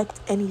not accept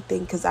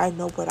anything because I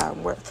know what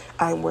I'm worth.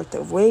 I'm worth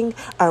a ring.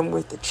 I'm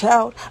worth a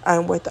child.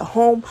 I'm worth a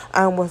home.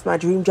 I'm worth my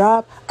dream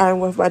job. I'm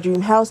worth my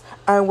dream house.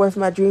 I'm worth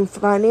my dream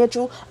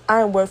financial.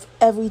 I'm worth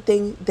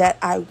everything that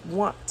I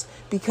want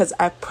because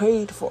I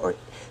prayed for it.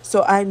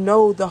 So I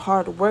know the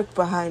hard work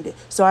behind it.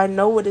 So I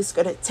know what it's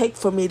going to take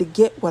for me to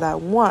get what I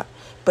want.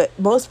 But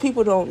most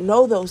people don't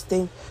know those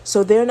things,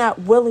 so they're not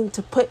willing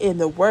to put in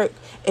the work,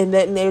 and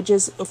then they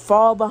just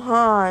fall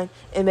behind,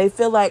 and they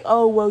feel like,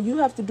 oh, well, you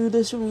have to do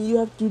this for me, you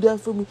have to do that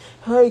for me.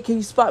 Hey, can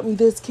you spot me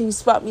this? Can you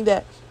spot me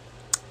that?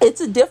 It's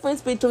a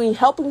difference between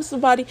helping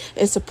somebody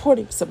and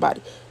supporting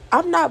somebody.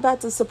 I'm not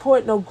about to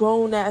support no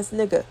grown-ass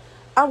nigga.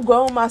 I'm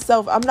grown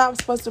myself. I'm not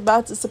supposed to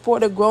about to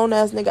support a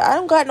grown-ass nigga. I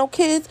don't got no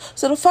kids,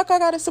 so the fuck I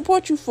gotta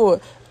support you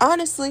for?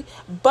 Honestly.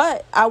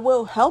 But I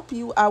will help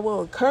you. I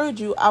will encourage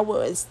you. I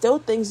will instill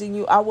things in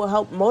you. I will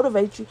help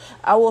motivate you.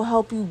 I will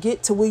help you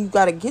get to where you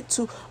gotta get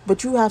to.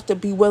 But you have to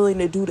be willing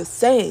to do the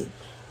same.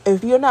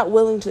 If you're not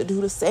willing to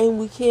do the same,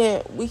 we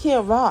can't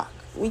rock.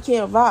 We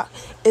can't rock.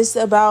 It's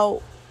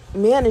about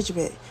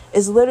management.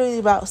 It's literally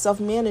about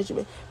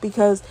self-management,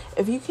 because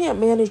if you can't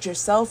manage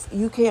yourself,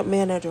 you can't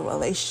manage a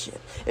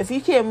relationship. If you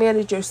can't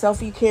manage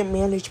yourself, you can't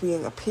manage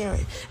being a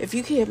parent. If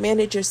you can't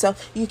manage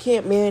yourself, you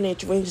can't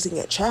manage raising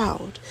a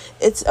child.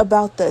 It's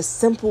about the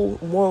simple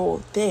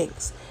moral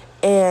things,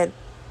 and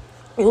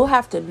you'll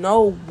have to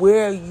know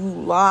where you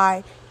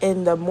lie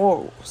in the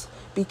morals,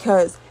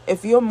 because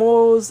if your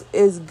morals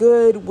is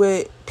good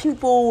with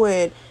people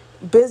and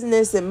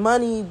business and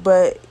money,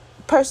 but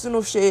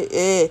personal shit,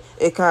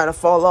 it kind of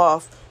fall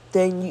off,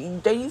 then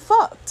you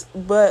fucked.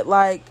 But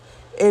like,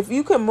 if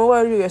you can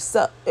manage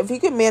yourself, if you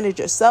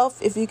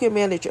can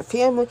manage your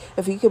family,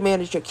 if you can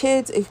manage your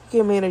kids, if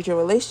you can manage your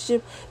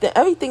relationship, then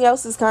everything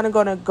else is kind of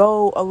going to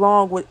go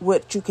along with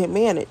what you can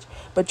manage.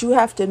 But you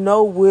have to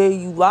know where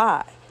you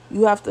lie.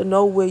 You have to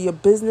know where your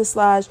business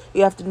lies.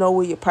 You have to know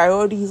where your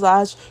priorities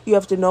lies. You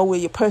have to know where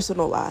your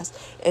personal lies.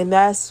 And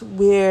that's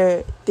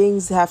where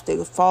things have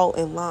to fall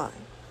in line.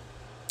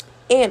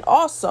 And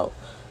also,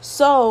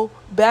 so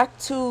back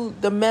to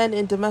the men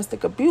in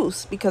domestic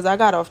abuse, because I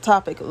got off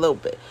topic a little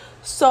bit.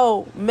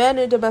 So men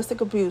in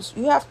domestic abuse,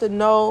 you have to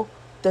know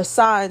the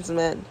signs,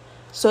 men.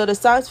 So the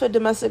signs for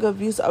domestic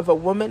abuse of a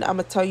woman, I'm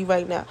going to tell you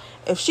right now.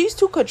 If she's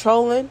too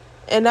controlling,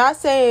 and not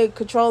saying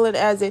controlling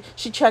as if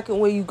she checking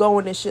where you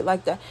going and shit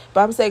like that,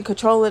 but I'm saying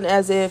controlling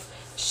as if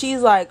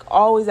she's like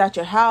always at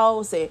your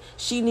house, and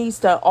she needs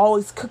to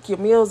always cook your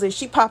meals, and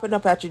she popping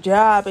up at your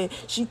job, and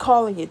she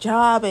calling your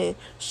job, and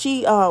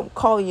she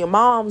calling your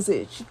moms,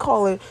 and she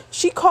calling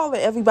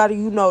everybody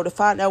you know to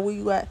find out where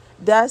you at.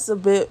 That's a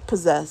bit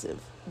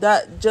possessive.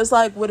 That, just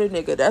like with a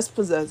nigga, that's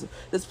possessive.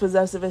 That's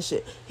possessive as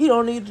shit. He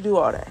don't need to do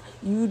all that.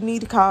 You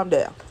need to calm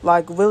down.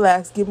 Like,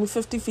 relax, give me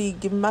 50 feet,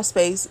 give me my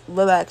space,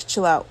 relax,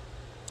 chill out.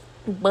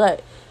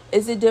 But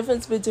it's a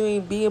difference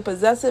between being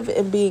possessive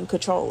and being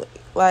controlling.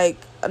 Like,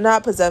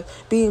 not possessive,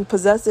 being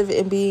possessive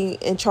and being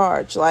in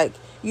charge. Like,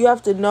 you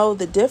have to know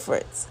the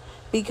difference,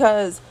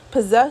 because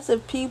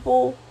possessive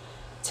people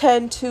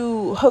tend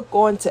to hook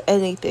on to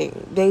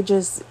anything. They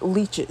just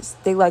leeches.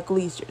 They like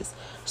leeches.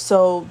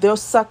 So they'll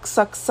suck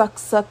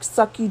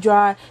you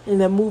dry and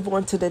then move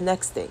on to the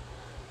next thing.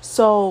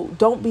 So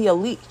don't be a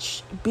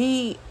leech.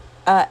 Be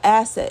an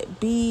asset.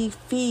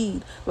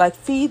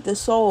 Feed the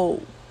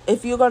soul.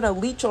 If you're going to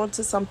leech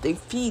onto something,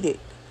 feed it.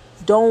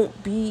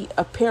 Don't be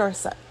a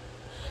parasite.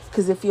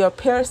 Because if you're a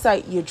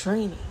parasite, you're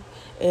draining.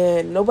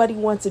 And nobody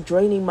wants a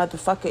draining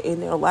motherfucker in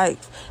their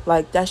life.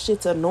 Like, that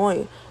shit's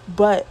annoying.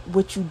 But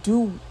what you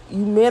do,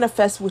 you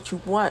manifest what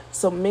you want.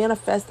 So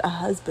manifest a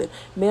husband.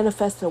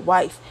 Manifest a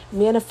wife.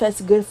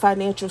 Manifest good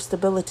financial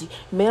stability.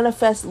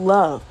 Manifest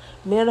love.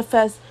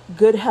 Manifest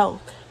good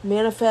health.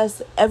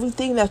 Manifest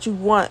everything that you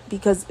want.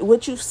 Because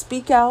what you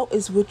speak out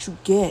is what you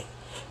get.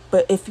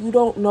 But if you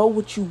don't know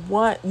what you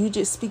want, you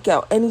just speak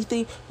out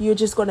anything, you're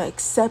just going to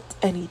accept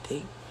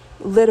anything.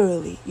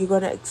 Literally, you're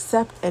going to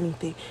accept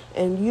anything.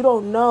 And you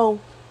don't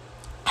know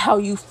how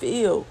you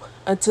feel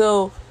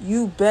until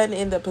you've been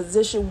in the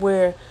position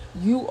where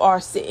you are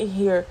sitting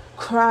here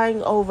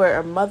crying over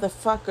a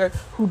motherfucker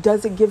who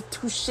doesn't give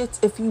two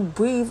shits if you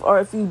breathe or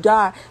if you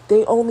die.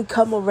 They only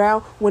come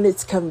around when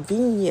it's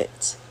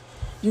convenient.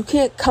 You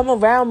can't come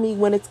around me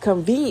when it's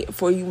convenient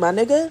for you, my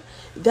nigga.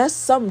 That's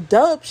some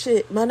dub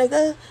shit, my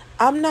nigga.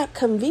 I'm not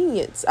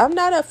convenience. I'm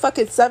not a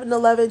fucking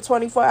 7-Eleven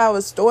 24-hour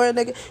store,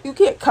 nigga. You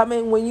can't come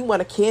in when you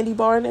want a candy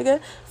bar,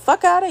 nigga.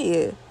 Fuck out of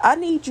here. I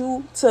need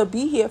you to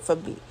be here for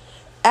me.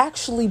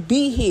 Actually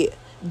be here.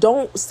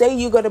 Don't say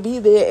you're going to be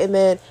there and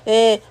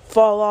then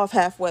fall off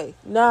halfway.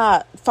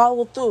 Nah,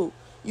 follow through.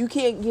 You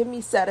can't give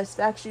me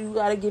satisfaction. You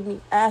got to give me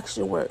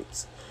action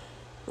words.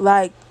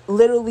 Like,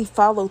 literally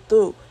follow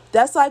through.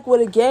 That's like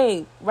with a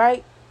game,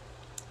 right?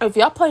 If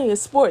y'all playing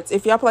sports,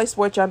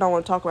 y'all know what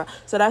I'm talking about.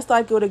 So that's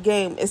like with a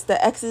game. It's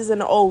the X's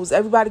and the O's.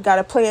 Everybody got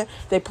a plan.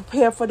 They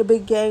prepare for the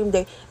big game.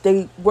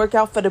 They work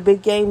out for the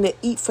big game. They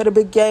eat for the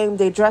big game.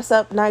 They dress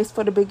up nice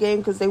for the big game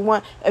because they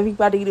want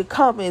everybody to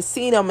come and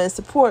see them and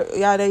support,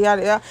 yada,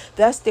 yada, yada.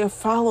 That's their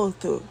follow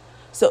through.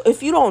 So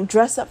if you don't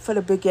dress up for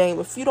the big game,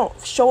 if you don't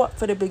show up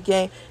for the big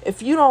game,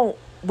 if you don't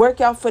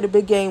work out for the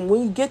big game,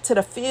 when you get to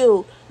the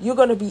field, you're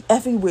going to be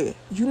everywhere.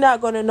 You're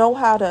not going to know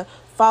how to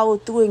follow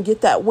through and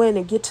get that win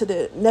and get to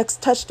the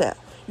next touchdown.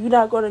 You're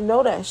not going to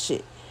know that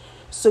shit.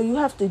 So you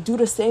have to do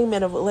the same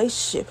in a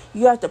relationship.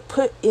 You have to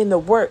put in the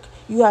work.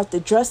 You have to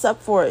dress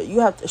up for it.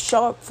 You have to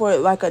show up for it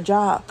like a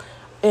job.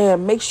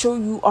 and make sure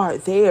you are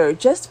there.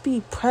 Just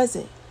be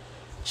present.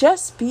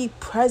 Just be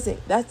present.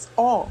 That's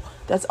all.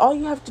 That's all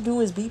you have to do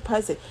is be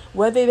present.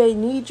 Whether they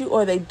need you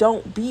or they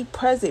don't, be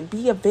present.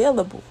 Be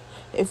available.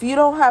 If you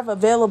don't have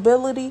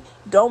availability,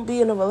 don't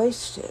be in a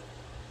relationship.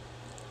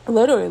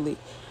 Literally.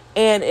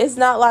 And it's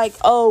not like,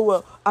 oh,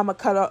 well, I'm going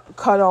to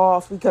cut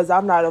off because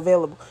I'm not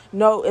available.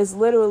 No, it's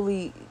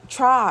literally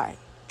try.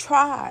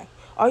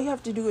 All you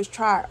have to do is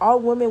try. All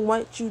women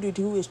want you to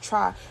do is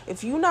try.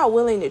 If you're not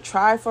willing to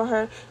try for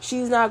her,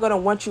 she's not going to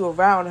want you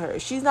around her.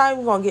 She's not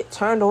even going to get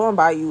turned on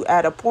by you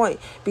at a point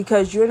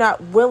because you're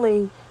not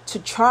willing to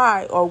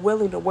try or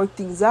willing to work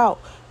things out.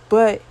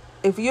 But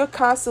if you're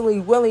constantly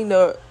willing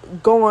to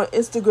go on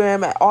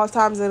Instagram at all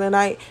times of the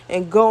night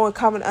and go and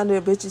comment under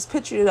a bitch's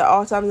picture at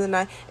all times of the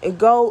night and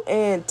go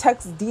and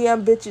text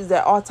DM bitches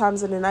at all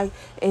times of the night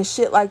and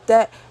shit like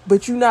that,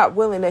 but you're not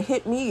willing to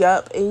hit me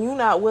up and you're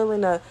not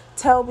willing to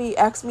tell me,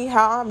 ask me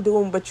how I'm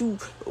doing, but you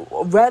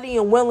ready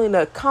and willing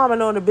to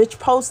comment on a bitch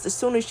post as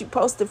soon as she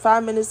posted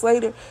 5 minutes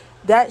later,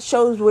 that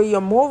shows where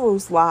your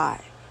morals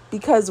lie.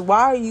 Because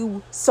why are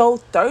you so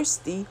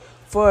thirsty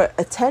for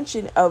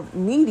attention of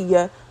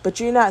media, but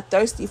you're not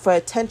thirsty for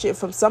attention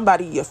from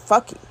somebody you're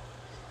fucking,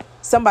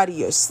 somebody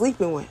you're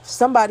sleeping with,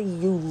 somebody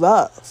you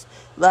love?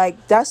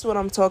 Like, that's what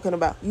I'm talking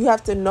about. You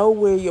have to know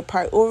where your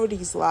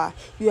priorities lie.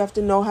 You have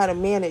to know how to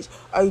manage.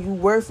 Are you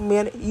worth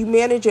you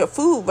manage your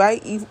food,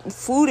 right?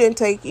 Food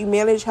intake. You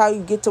manage how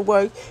you get to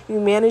work. You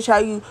manage how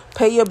you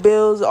pay your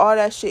bills, all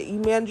that shit. You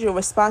manage your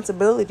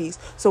responsibilities.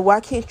 So why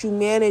can't you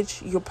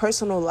manage your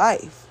personal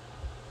life?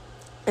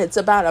 It's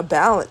about a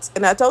balance.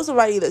 And I told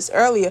somebody this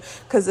earlier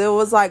because it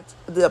was like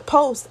the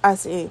post I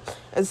seen.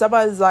 And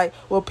somebody's like,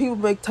 well, people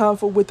make time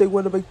for what they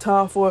want to make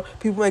time for.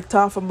 People make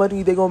time for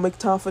money. They're going to make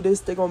time for this.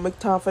 They're going to make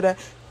time for that.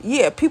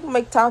 Yeah, people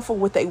make time for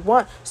what they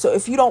want. So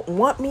if you don't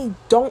want me,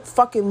 don't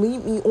fucking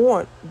lead me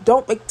on.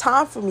 Don't make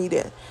time for me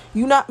then.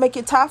 You not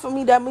making time for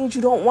me, that means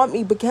you don't want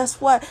me. But guess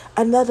what?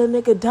 Another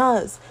nigga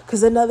does.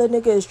 Because another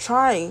nigga is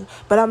trying.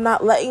 But I'm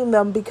not letting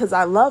them because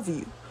I love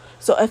you.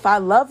 So if I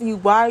love you,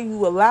 why are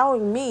you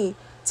allowing me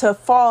to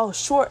fall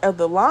short of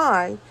the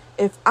line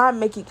if I'm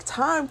making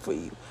time for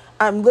you?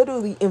 I'm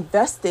literally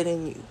invested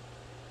in you.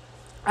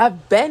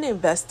 I've been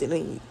invested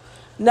in you.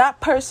 Not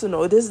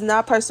personal. This is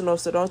not personal,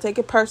 so don't take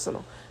it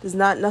personal. This is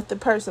not nothing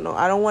personal.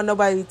 I don't want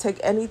nobody to take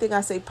anything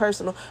I say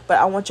personal, but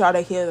I want y'all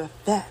to hear the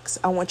facts.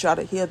 I want y'all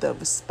to hear the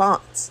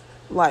response.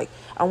 Like,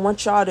 I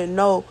want y'all to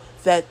know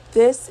that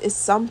this is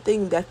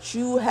something that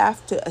you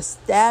have to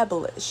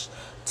establish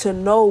to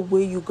know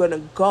where you're going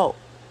to go.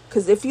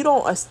 Because if you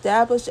don't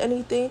establish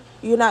anything,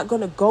 you're not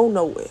going to go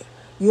nowhere.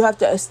 You have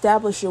to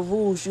establish your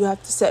rules. You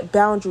have to set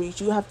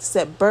boundaries. You have to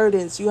set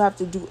burdens. You have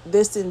to do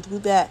this and do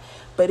that.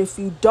 But if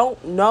you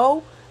don't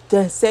know,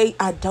 then say,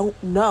 I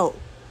don't know.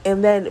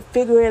 And then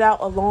figure it out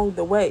along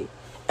the way.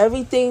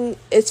 Everything,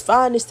 it's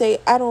fine to say,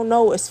 I don't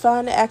know. It's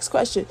fine to ask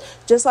questions.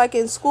 Just like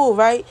in school,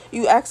 right?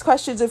 You ask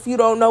questions if you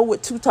don't know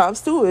what 2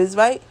 times 2 is,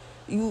 right?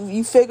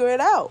 You figure it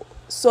out.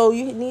 So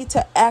you need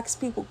to ask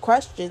people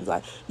questions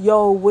like,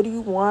 yo, what do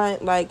you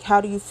want? Like,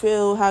 how do you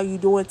feel? How you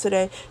doing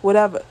today?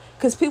 Whatever.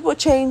 Because people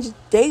change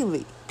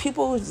daily.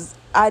 People's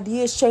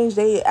ideas change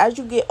daily. As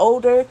you get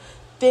older,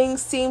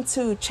 things seem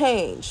to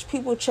change.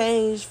 People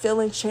change,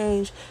 feelings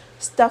change,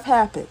 stuff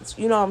happens.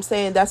 You know what I'm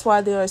saying? That's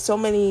why there are so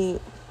many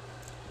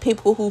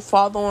people who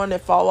fall on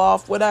and fall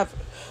off, whatever.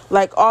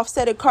 Like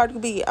Offset and Cardi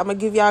B. I'm going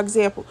to give y'all an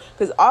example.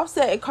 Because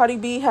Offset and Cardi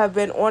B have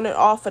been on and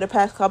off for the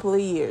past couple of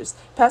years.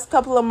 Past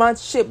couple of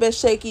months, shit been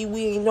shaky.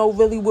 We ain't know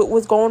really what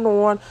was going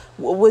on.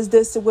 What was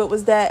this and what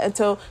was that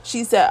until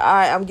she said, all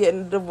right, I'm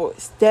getting a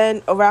divorce.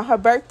 Then around her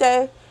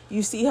birthday,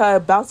 you see her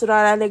bouncing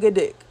on that nigga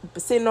dick,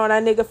 sitting on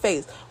that nigga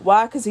face.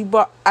 Why? Because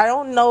I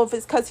don't know if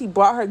it's because he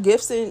brought her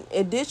gifts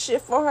and did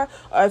shit for her,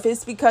 or if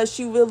it's because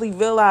she really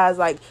realized,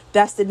 like,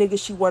 that's the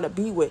nigga she want to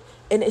be with.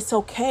 And it's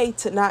okay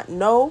to not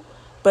know,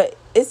 but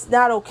it's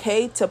not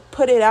okay to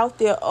put it out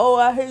there. Oh,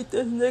 I hate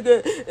this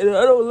nigga and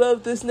I don't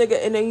love this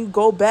nigga. And then you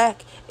go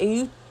back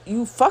and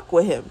you fuck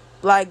with him.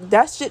 Like,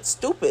 that shit's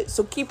stupid.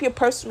 So keep your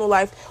personal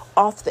life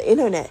off the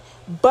internet.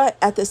 But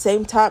at the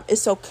same time,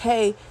 it's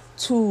okay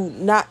to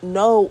not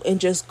know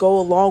and just go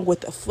along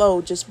with the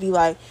flow. Just be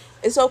like,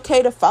 it's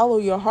okay to follow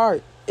your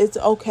heart. It's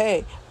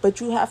okay. But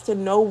you have to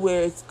know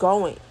where it's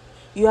going.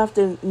 You have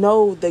to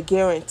know the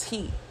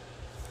guarantee.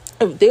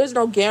 If there's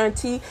no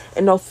guarantee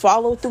and no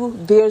follow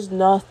through, there's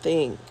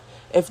nothing.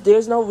 If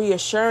there's no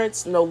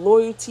reassurance, no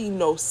loyalty,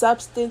 no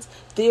substance,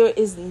 there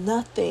is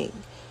nothing.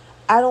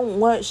 I don't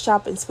want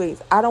shopping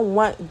sprees. I don't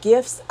want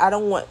gifts. I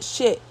don't want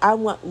shit. I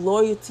want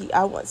loyalty.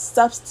 I want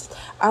substance.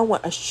 I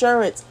want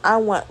assurance. I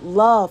want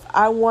love.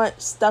 I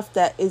want stuff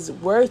that is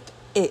worth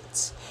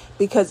it.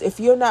 Because if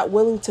you're not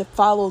willing to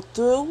follow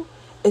through,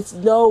 it's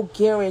no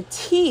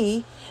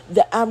guarantee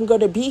that I'm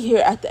going to be here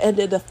at the end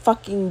of the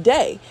fucking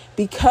day,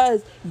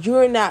 because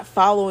you're not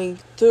following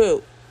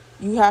through.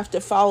 You have to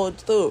follow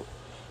through.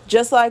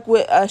 Just like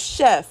with a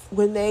chef,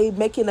 when they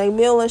making a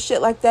meal and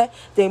shit like that,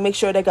 they make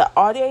sure they got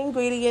all their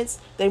ingredients.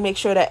 They make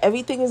sure that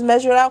everything is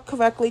measured out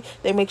correctly.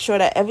 They make sure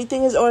that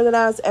everything is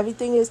organized.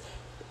 Everything is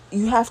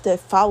you have to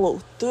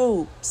follow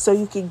through so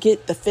you can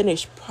get the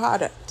finished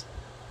product.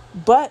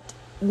 But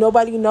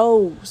nobody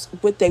knows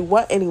what they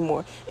want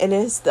anymore. And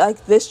it's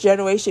like this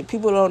generation,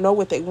 people don't know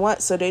what they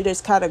want, so they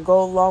just kind of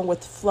go along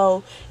with the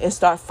flow and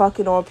start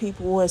fucking on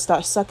people and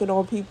start sucking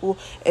on people,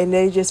 and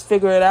they just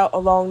figure it out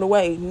along the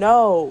way.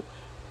 No,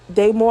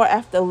 they more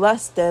after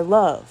lust than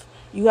love.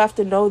 You have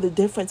to know the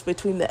difference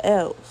between the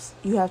L's.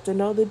 You have to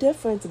know the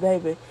difference,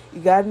 baby.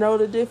 You gotta know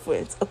the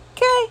difference,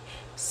 okay?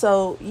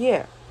 So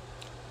yeah,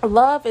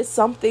 love is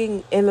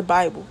something in the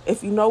Bible.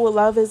 If you know what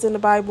love is in the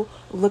Bible,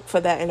 look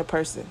for that in a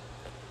person.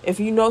 If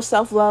you know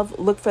self-love,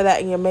 look for that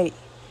in your mate.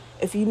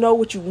 If you know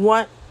what you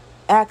want,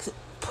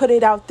 put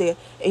it out there,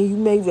 and you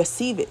may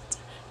receive it.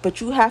 But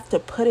you have to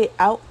put it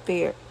out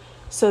there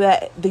so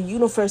that the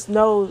universe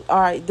knows, all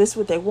right, this is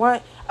what they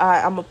want. All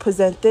right, I'm going to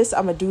present this.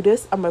 I'm going to do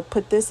this. I'm going to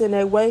put this in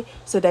their way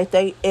so that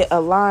it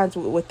aligns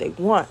with what they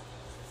want.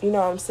 You know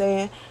what I'm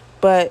saying?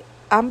 But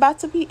I'm about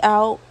to be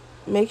out.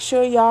 Make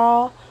sure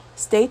y'all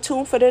stay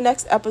tuned for the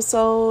next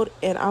episode,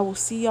 and I will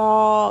see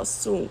y'all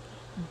soon.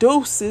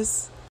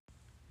 Deuces.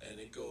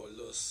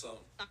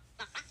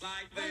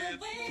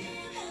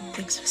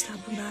 Thanks for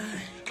stopping by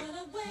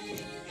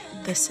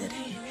the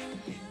city.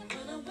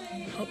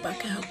 Hope I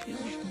can help you.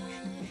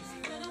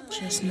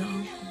 Just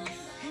know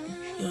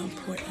you're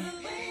important.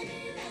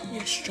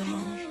 You're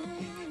strong.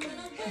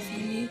 If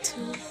you need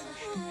to,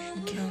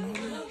 count on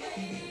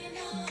me.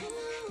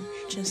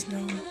 Just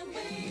know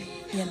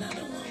you're not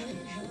alone.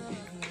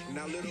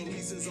 Now little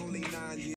Lisa's only 9 years.